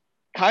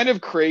kind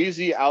of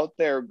crazy out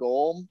there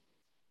goal.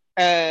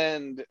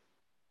 And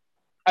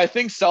I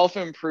think self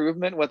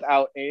improvement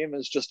without aim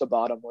is just a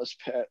bottomless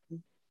pit.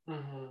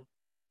 Mm-hmm.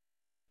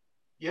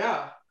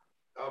 Yeah.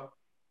 Uh,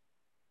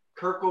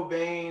 Kurt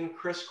Cobain,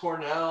 Chris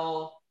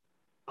Cornell,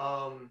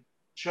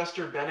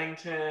 Chester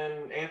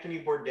Bennington,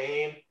 Anthony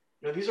Bourdain.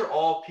 These are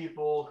all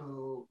people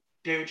who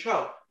David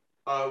Cho,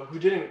 who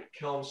didn't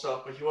kill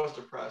himself, but he was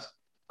depressed.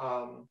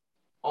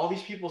 All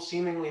these people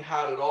seemingly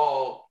had it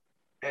all,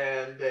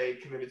 and they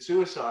committed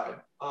suicide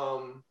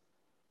or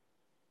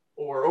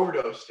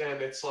overdosed,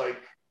 and it's like,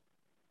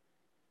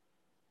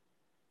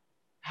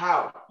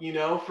 how?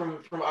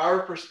 From our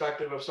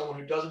perspective of someone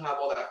who doesn't have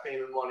all that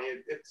fame and money,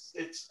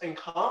 it's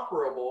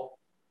incomparable.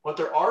 But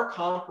there are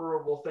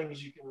comparable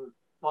things you can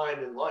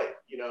find in life.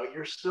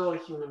 You're still a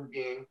human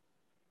being.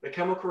 The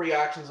chemical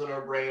reactions in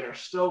our brain are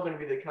still going to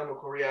be the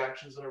chemical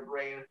reactions in our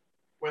brain,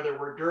 whether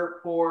we're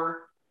dirt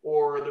poor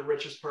or the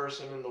richest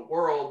person in the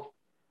world.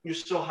 You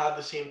still have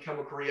the same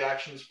chemical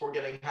reactions for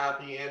getting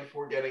happy and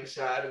for getting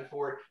sad and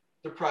for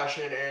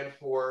depression and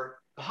for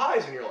the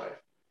highs in your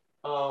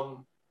life.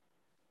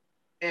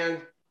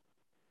 And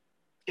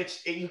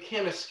you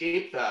can't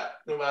escape that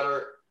no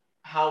matter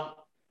how.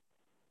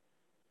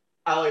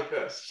 I like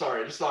this.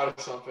 Sorry, I just thought of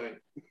something.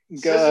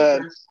 Good.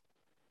 Sisyphus,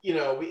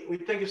 we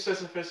think of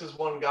Sisyphus as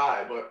one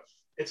guy, but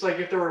it's like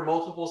if there were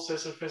multiple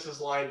Sisyphuses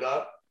lined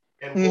up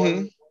and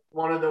Mm-hmm.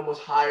 one of them was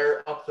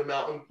higher up the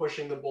mountain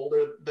pushing the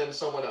boulder than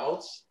someone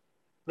else,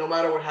 no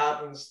matter what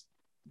happens,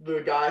 the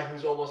guy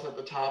who's almost at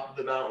the top of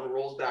the mountain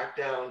rolls back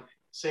down.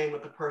 Same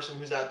with the person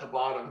who's at the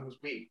bottom who's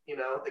weak. The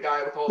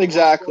guy with all the muscle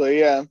Exactly.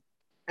 Yeah.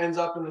 ends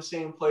up in the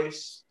same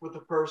place with the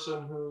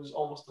person who's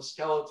almost a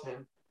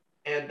skeleton.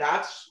 And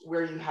that's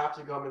where you have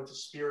to come into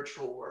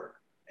spiritual work.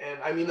 And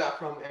I mean that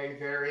from a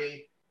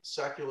very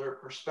secular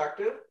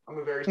perspective. I'm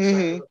a very Mm-hmm.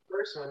 secular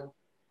person,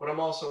 but I'm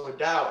also a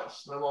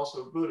Taoist, and I'm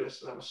also a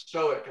Buddhist, and I'm a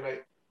Stoic, and I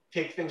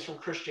take things from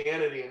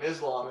Christianity and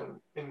Islam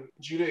and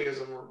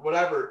Judaism or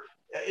whatever.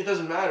 It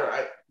doesn't matter.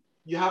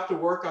 You have to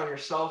work on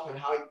yourself and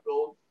how you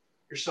build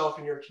yourself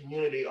in your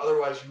community.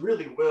 Otherwise, you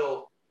really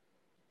will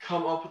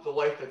come up with a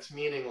life that's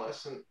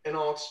meaningless. And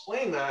I'll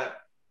explain that.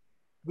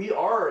 We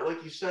are,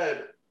 like you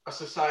said, a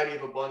society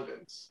of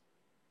abundance.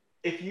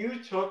 If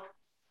you took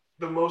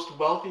the most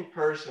wealthy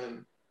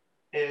person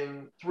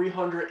in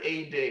 300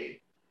 AD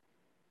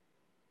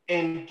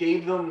and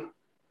gave them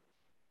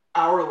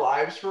our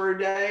lives for a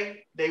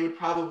day, they would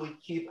probably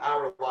keep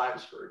our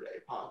lives for a day,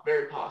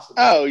 very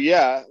possibly. Oh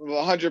yeah,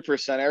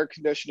 100%. Air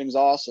conditioning's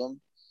awesome.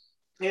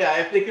 Yeah,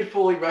 if they could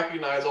fully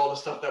recognize all the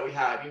stuff that we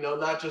had,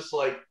 not just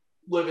like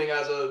living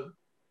as a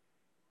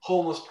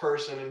homeless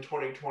person in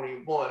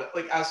 2021,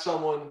 like as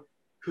someone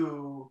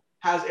who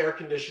has air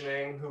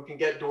conditioning, who can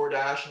get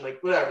DoorDash and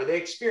like whatever, they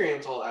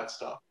experience all that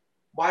stuff.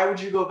 Why would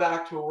you go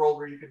back to a world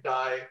where you could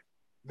die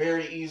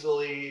very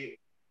easily?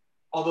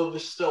 Although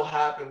this still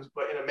happens,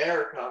 but in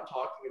America, I'm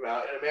talking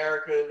about in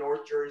America,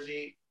 North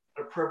Jersey,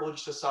 a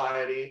privileged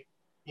society,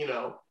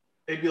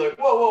 they'd be like,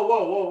 whoa, whoa,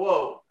 whoa, whoa,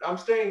 whoa, I'm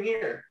staying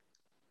here.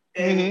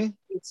 And Mm-hmm.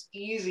 it's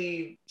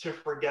easy to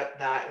forget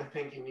that and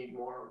think you need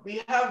more.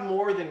 We have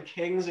more than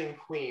kings and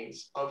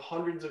queens of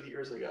hundreds of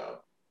years ago,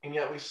 and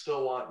yet we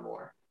still want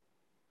more.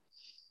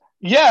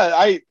 Yeah,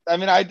 I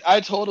mean I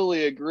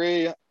totally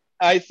agree.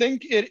 I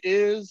think it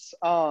is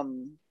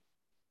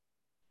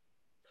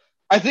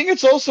I think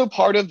it's also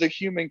part of the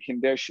human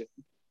condition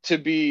to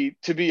be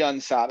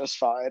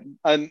unsatisfied.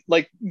 And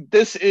like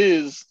this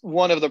is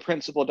one of the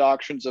principal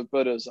doctrines of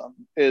Buddhism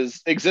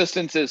is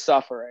existence is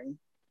suffering.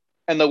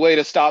 And the way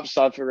to stop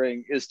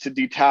suffering is to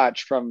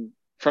detach from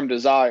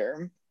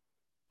desire.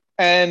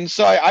 And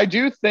so I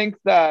do think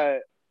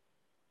that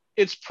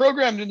it's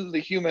programmed into the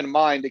human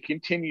mind to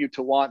continue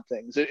to want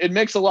things. It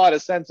makes a lot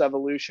of sense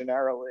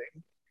evolutionarily.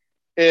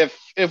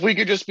 If we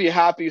could just be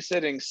happy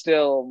sitting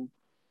still,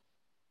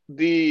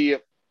 the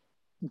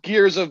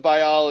gears of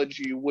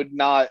biology would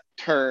not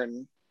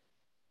turn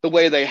the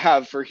way they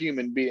have for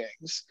human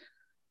beings.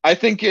 I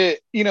think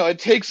it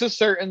takes a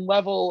certain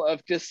level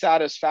of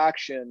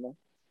dissatisfaction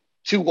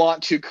to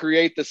want to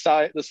create the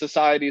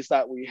societies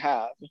that we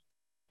have.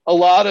 A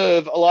lot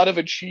of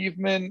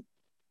achievement,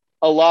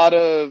 a lot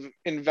of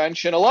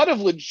invention, a lot of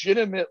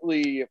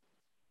legitimately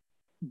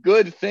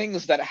good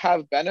things that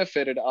have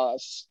benefited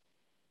us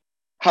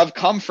have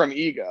come from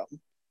ego,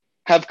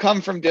 have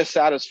come from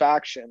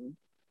dissatisfaction.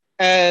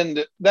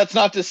 And that's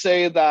not to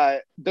say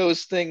that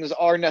those things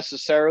are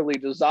necessarily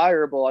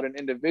desirable at an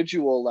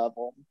individual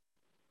level,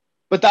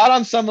 but that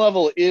on some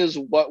level is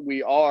what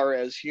we are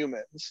as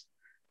humans.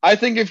 I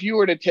think if you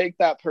were to take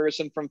that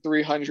person from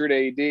 300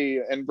 AD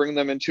and bring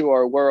them into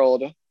our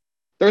world,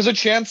 there's a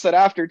chance that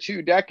after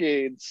 2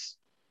 decades,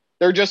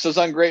 they're just as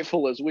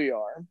ungrateful as we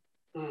are.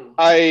 Mm.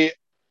 I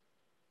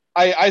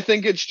I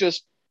think it's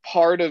just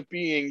part of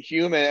being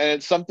human, and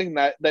it's something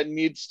that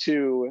needs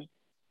to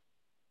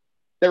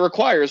that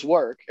requires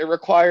work. It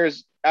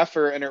requires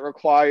effort, and it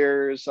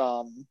requires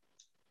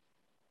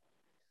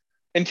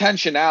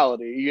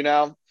intentionality.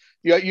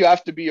 You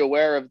have to be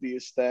aware of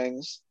these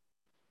things,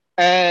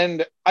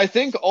 and I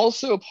think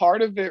also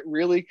part of it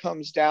really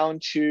comes down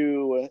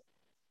to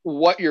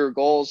what your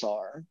goals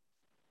are,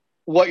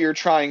 what you're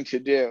trying to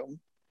do.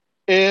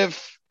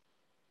 If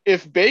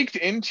baked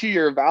into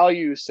your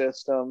value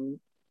system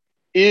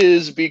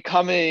is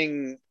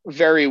becoming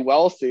very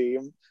wealthy,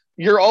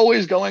 you're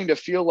always going to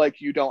feel like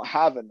you don't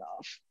have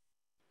enough.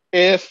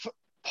 If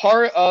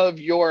part of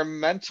your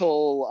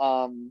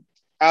mental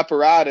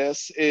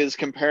apparatus is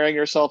comparing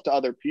yourself to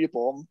other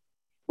people,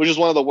 which is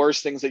one of the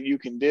worst things that you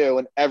can do,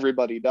 and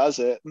everybody does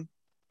it,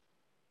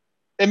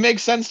 it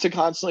makes sense to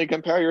constantly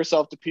compare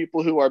yourself to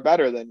people who are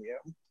better than you,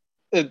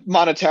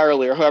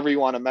 monetarily or however you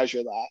want to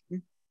measure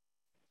that.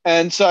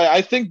 And so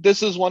I think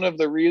this is one of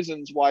the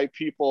reasons why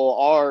people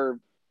are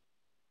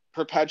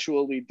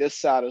perpetually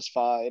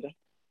dissatisfied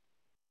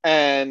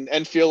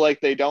and feel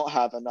like they don't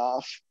have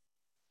enough.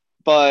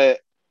 But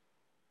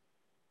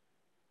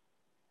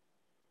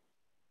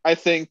I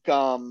think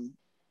valuing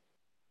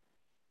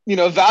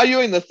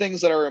the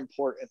things that are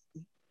important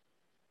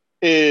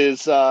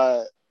is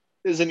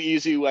is an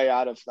easy way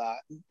out of that.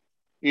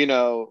 You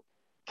know,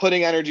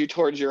 putting energy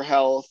towards your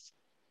health,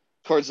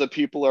 towards the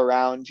people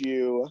around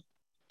you,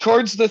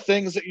 towards the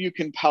things that you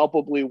can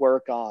palpably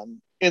work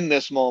on in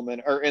this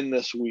moment or in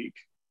this week.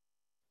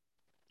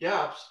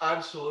 Yeah,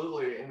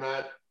 absolutely. And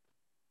that,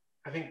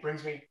 I think,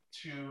 brings me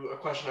to a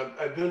question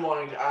I've been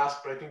wanting to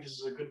ask, but I think this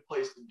is a good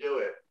place to do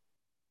it.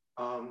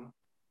 Um,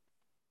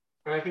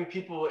 and I think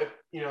people, if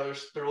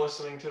they're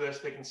listening to this,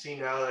 they can see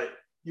now that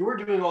you were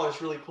doing all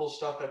this really cool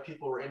stuff that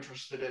people were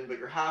interested in, but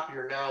you're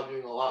happier now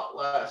doing a lot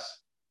less.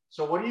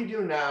 So what do you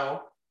do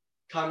now?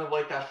 Kind of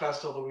like that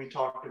festival that we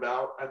talked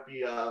about at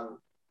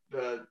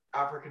the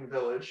African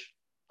village.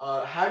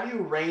 How do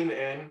you rein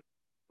in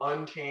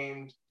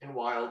untamed and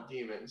wild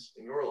demons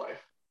in your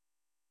life?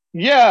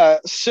 Yeah,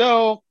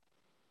 so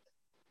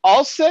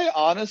I'll say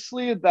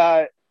honestly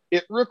that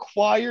it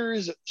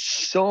requires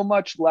so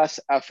much less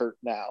effort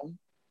now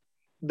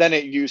than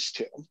it used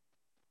to.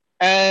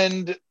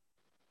 And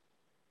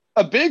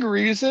a big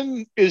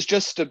reason is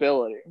just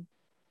stability.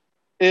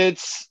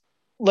 It's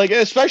like,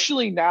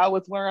 especially now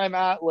with where I'm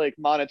at, like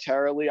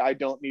monetarily, I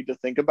don't need to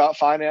think about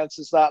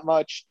finances that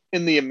much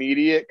in the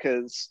immediate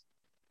because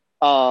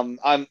I'm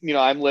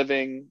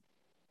living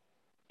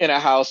in a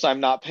house I'm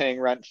not paying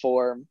rent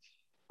for.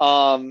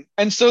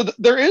 And so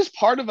there is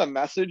part of a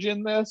message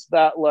in this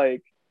that,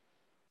 like,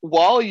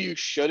 while you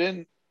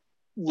shouldn't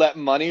let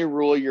money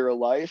rule your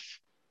life,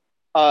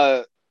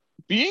 uh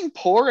being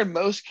poor in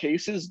most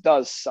cases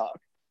does suck.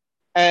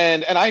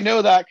 And I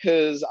know that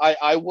because I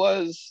don't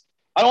want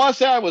to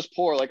say I was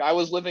poor. Like, I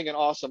was living an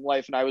awesome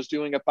life and I was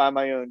doing it by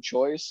my own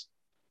choice.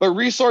 But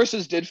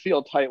resources did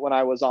feel tight when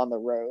I was on the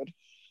road.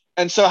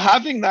 And so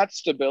having that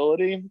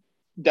stability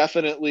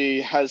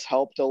definitely has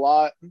helped a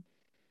lot.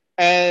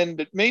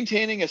 And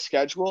maintaining a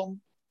schedule,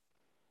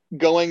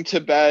 going to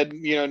bed,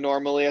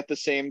 normally at the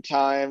same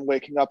time,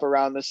 waking up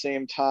around the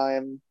same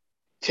time,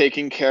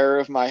 taking care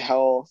of my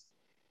health,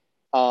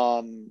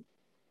 um,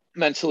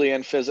 mentally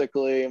and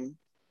physically.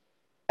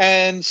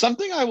 And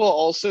something I will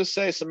also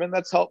say, something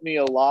that's helped me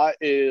a lot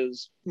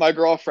is my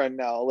girlfriend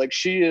now. Like,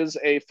 she is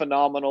a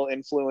phenomenal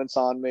influence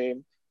on me.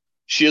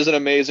 She is an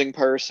amazing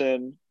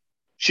person.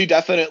 She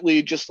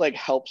definitely just like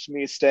helps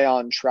me stay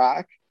on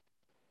track.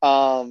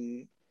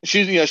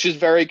 She's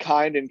very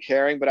kind and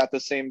caring, but at the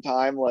same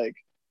time, like,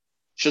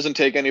 she doesn't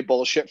take any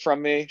bullshit from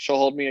me. She'll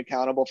hold me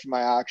accountable for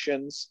my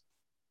actions.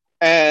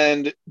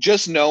 And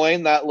just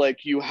knowing that,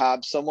 like, you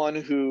have someone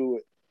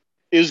who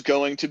is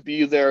going to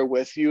be there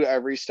with you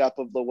every step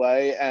of the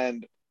way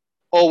and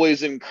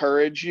always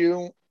encourage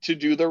you to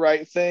do the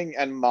right thing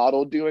and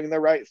model doing the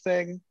right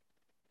thing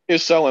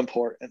is so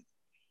important.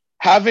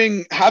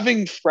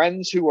 Having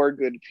friends who are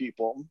good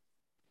people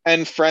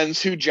and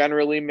friends who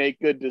generally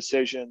make good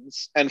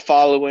decisions and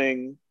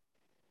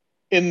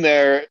in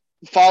their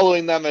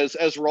following them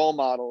as role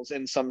models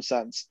in some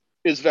sense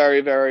is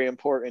very, very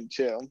important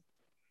too.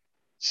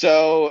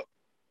 So,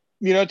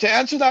 to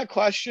answer that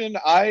question,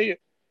 I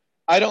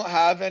don't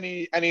have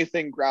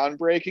anything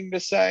groundbreaking to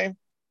say,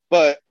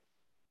 but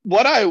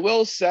what I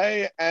will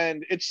say,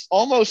 and it's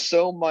almost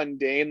so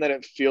mundane that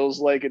it feels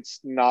like it's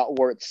not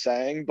worth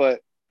saying, but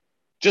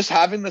just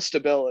having the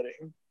stability,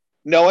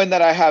 knowing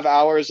that I have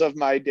hours of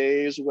my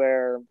days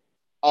where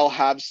I'll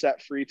have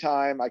set free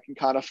time. I can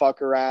kind of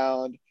fuck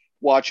around,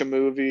 watch a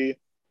movie,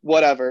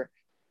 whatever.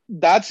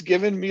 That's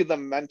given me the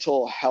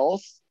mental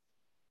health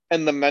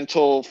and the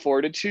mental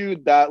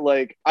fortitude that,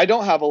 like, I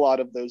don't have a lot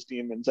of those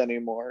demons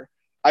anymore.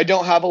 I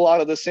don't have a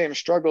lot of the same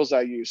struggles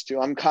I used to.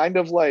 I'm kind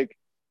of like,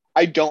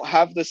 I don't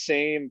have the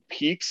same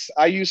peaks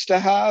I used to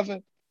have,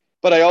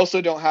 but I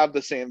also don't have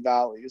the same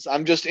valleys.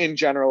 I'm just in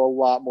general a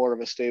lot more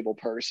of a stable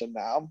person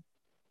now.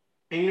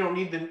 And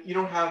you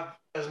don't have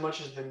as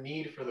much as the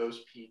need for those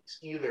peaks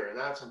either, and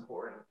that's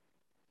important.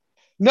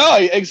 No,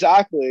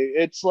 exactly.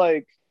 It's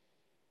like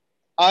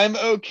I'm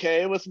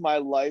okay with my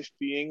life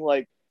being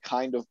like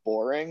kind of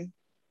boring.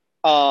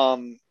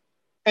 Um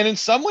and in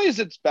some ways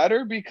it's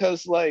better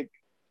because like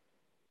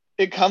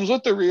it comes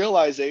with the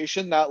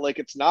realization that like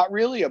it's not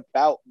really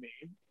about me.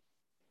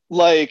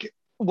 Like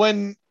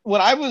when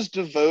I was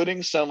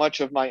devoting so much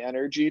of my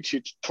energy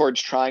to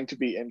towards trying to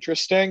be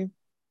interesting,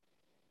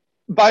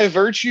 by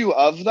virtue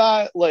of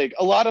that, like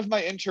a lot of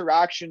my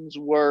interactions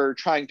were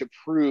trying to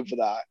prove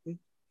that.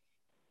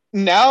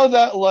 Now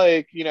that,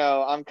 like,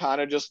 I'm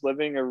kind of just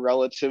living a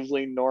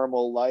relatively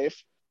normal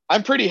life,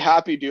 I'm pretty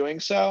happy doing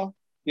so.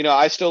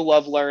 I still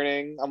love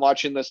learning. I'm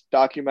watching this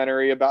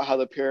documentary about how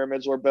the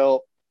pyramids were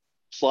built.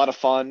 It's a lot of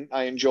fun.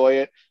 I enjoy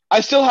it.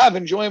 I still have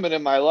enjoyment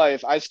in my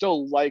life. I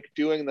still like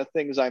doing the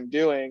things I'm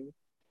doing,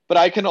 but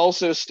I can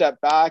also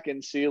step back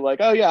and see, like,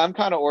 oh yeah, I'm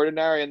kind of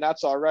ordinary, and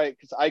that's all right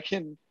because I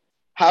can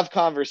have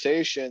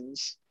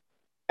conversations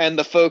and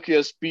the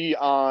focus be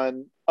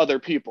on other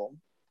people.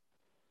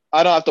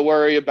 I don't have to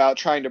worry about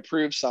trying to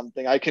prove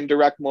something. I can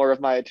direct more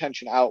of my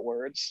attention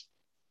outwards.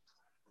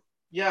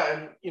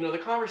 Yeah, and the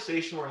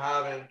conversation we're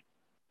having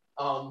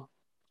um,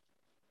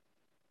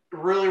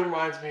 really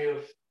reminds me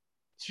of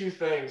two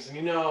things.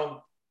 And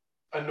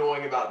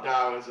annoying about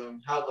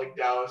Taoism, how like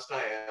Taoist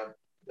I am,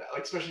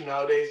 like especially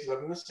nowadays, because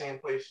I'm in the same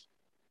place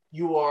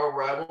you are,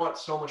 where I want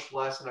so much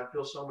less and I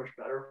feel so much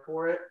better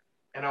for it,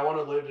 and I want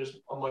to live just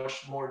a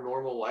much more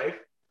normal life.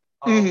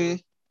 Mm-hmm. Um,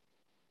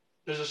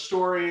 there's a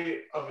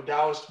story of a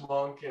Taoist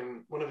monk,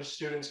 and one of his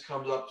students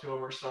comes up to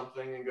him or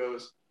something and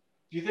goes,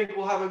 "Do you think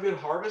we'll have a good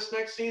harvest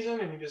next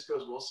season?" And he just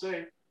goes, "We'll see."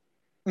 And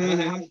then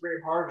they have Mm-hmm. a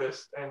great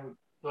harvest, and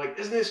they're like,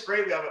 "Isn't this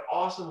great? We have an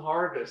awesome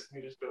harvest."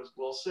 And he just goes,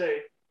 "We'll see."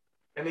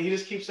 And then he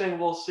just keeps saying,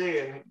 "We'll see."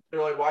 And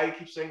they're like, "Why do you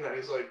keep saying that?"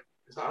 He's like,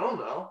 "I don't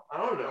know.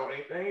 I don't know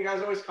anything. You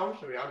guys always come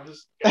to me. I'm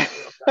just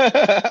guessing.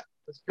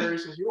 As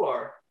curious as you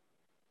are."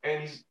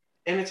 And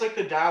it's like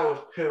the Tao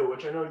of Pooh,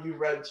 which I know you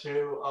read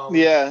too.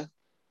 Yeah.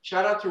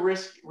 Shout out to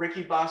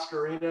Ricky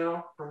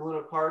Boscarino from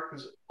Luna Park,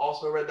 who's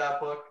also read that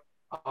book.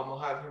 We'll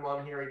have him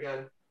on here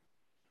again.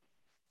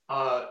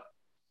 Uh,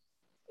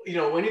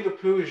 Winnie the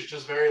Pooh is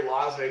just very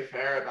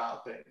laissez-faire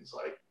about things.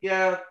 Like,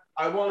 yeah,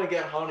 I want to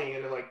get honey,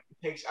 and it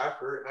takes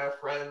effort. And I have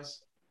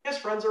friends. He has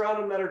friends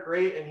around him that are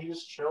great, and he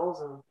just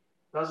chills and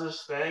does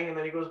his thing, and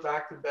then he goes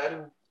back to bed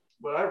and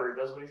whatever, he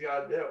does what he's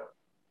got to do.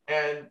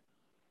 And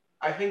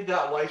I think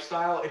that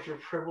lifestyle, if you're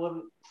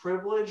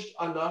privileged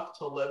enough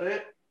to live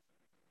it,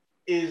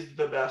 is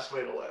the best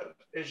way to live.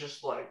 It's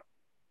just like,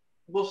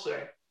 we'll see.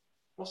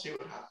 We'll see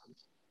what happens.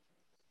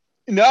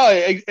 No,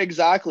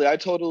 exactly. I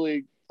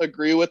totally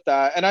agree with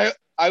that. And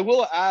I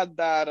will add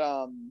that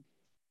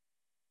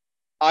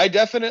I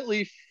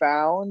definitely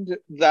found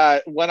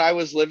that when I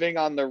was living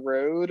on the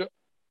road,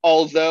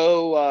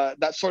 although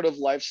that sort of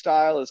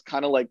lifestyle is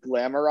kind of like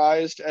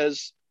glamorized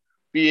as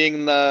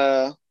being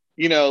the,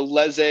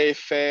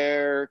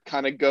 laissez-faire,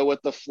 kind of go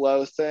with the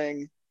flow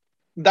thing,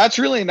 that's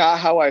really not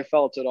how I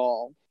felt at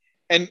all.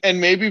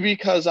 And maybe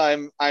because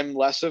I'm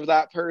less of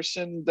that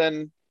person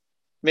than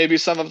maybe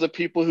some of the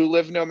people who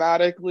live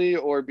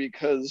nomadically, or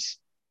because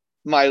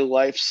my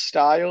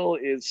lifestyle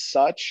is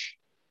such,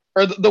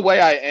 or the way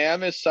I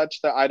am is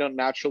such that I don't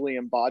naturally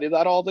embody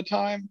that all the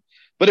time.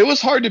 But it was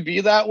hard to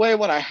be that way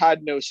when I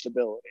had no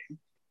stability.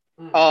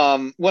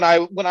 Mm. When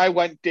I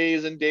went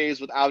days and days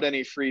without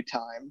any free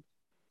time.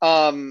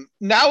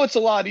 Now it's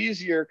a lot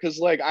easier because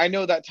like I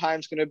know that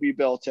time's going to be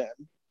built in.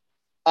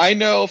 I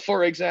know,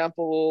 for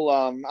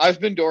example,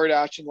 I've been door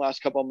dashing the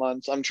last couple of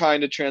months. I'm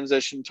trying to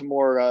transition to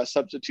more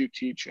substitute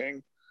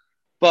teaching,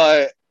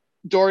 but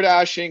door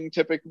dashing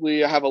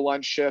typically I have a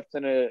lunch shift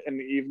and an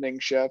evening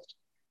shift.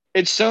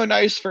 It's so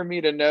nice for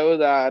me to know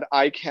that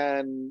I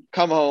can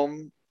come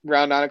home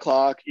around 9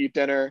 o'clock, eat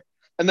dinner,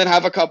 and then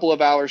have a couple of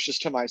hours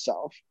just to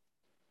myself.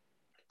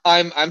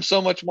 I'm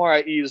so much more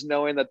at ease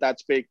knowing that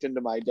that's baked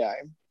into my day,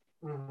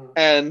 Mm-hmm.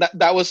 and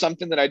that was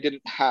something that I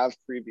didn't have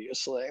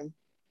previously.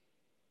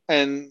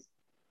 And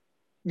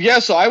yeah,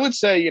 so I would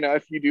say,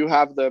 if you do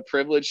have the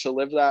privilege to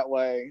live that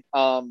way,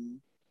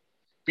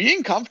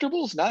 being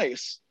comfortable is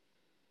nice.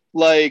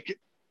 Like,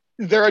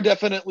 there are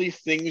definitely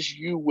things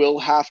you will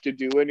have to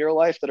do in your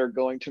life that are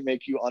going to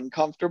make you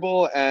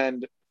uncomfortable,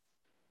 and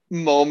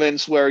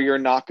moments where you're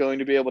not going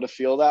to be able to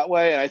feel that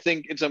way. And I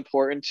think it's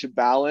important to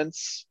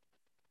balance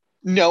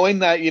knowing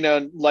that,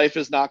 life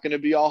is not going to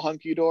be all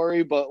hunky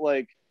dory, but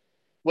like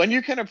when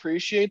you can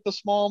appreciate the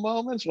small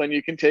moments, when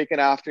you can take an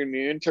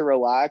afternoon to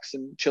relax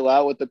and chill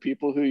out with the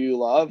people who you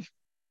love,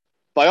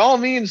 by all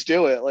means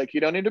do it. Like,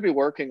 you don't need to be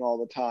working all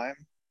the time.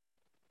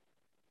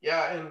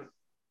 Yeah, and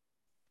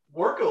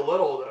work a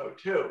little though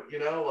too.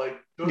 Like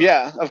those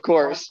Yeah, of parts,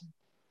 course.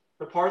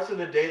 the parts of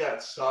the day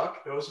that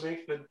suck, those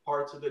make the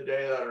parts of the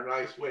day that are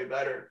nice way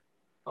better.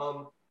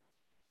 Um,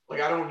 like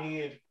I don't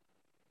need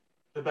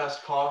the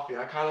best coffee.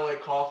 I kind of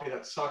like coffee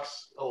that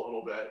sucks a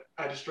little bit.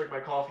 I just drink my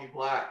coffee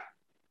black,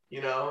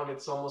 and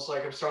it's almost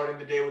like I'm starting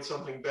the day with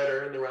something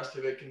bitter, and the rest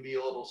of it can be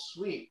a little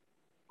sweet.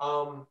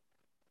 Um,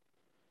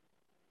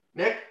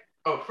 Nick,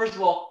 oh, first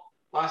of all,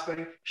 last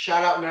thing,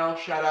 shout out Nell,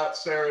 shout out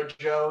Sarah,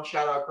 Joe,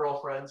 shout out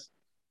girlfriends.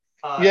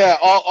 Uh, Yeah,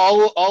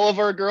 all of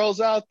our girls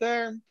out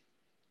there,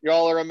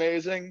 y'all are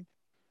amazing.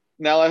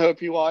 Now I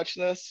hope you watch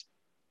this.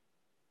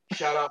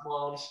 Shout out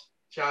moms,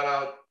 shout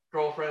out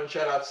girlfriends,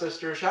 shout out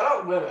sisters, shout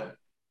out women.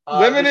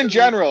 Women This in isn't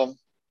general, women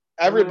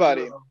in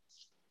everybody. general.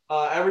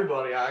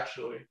 Everybody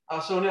actually.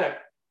 So Nick,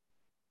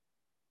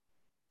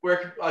 where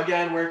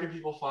can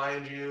people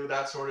find you?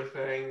 That sort of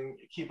thing.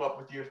 Keep up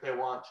with you if they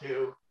want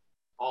to.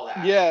 All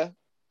that. Yeah.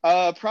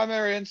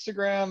 Primary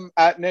Instagram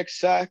at Nick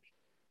Sec,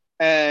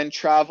 and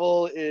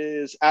travel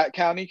is at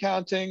County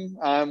Counting.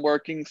 I'm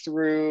working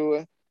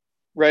through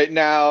right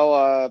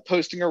now,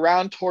 posting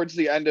around towards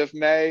the end of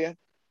May,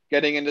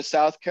 getting into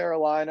South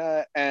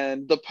Carolina,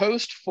 and the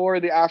post for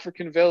the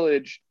African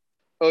Village,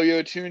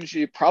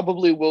 Oyotunji,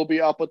 probably will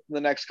be up within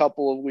the next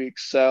couple of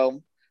weeks. So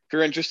if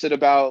you're interested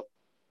about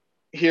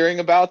hearing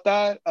about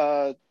that,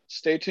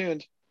 stay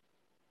tuned.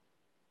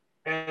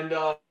 And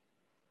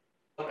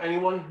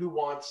anyone who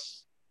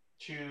wants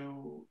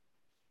to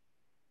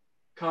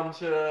come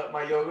to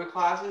my yoga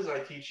classes, I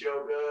teach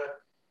yoga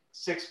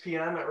 6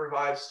 p.m. at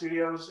Revive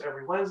Studios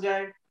every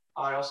Wednesday.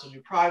 I also do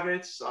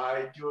privates.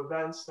 I do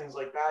events, things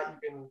like that.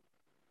 You can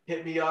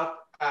hit me up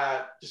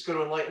at just go to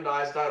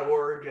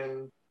enlightenedeyes.org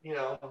and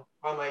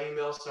find my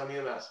email, send me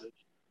a message.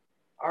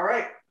 All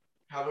right.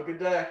 Have a good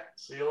day.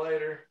 See you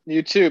later.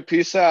 You too.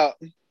 Peace out.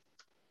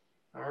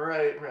 All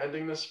right. We're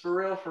ending this for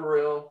real, for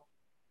real.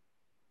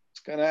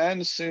 It's gonna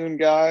end soon,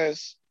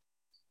 guys.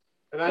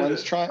 It Glenn's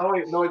ended. trying. Oh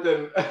wait, no, it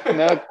didn't.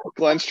 No,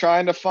 Glenn's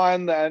trying to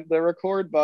find the record button.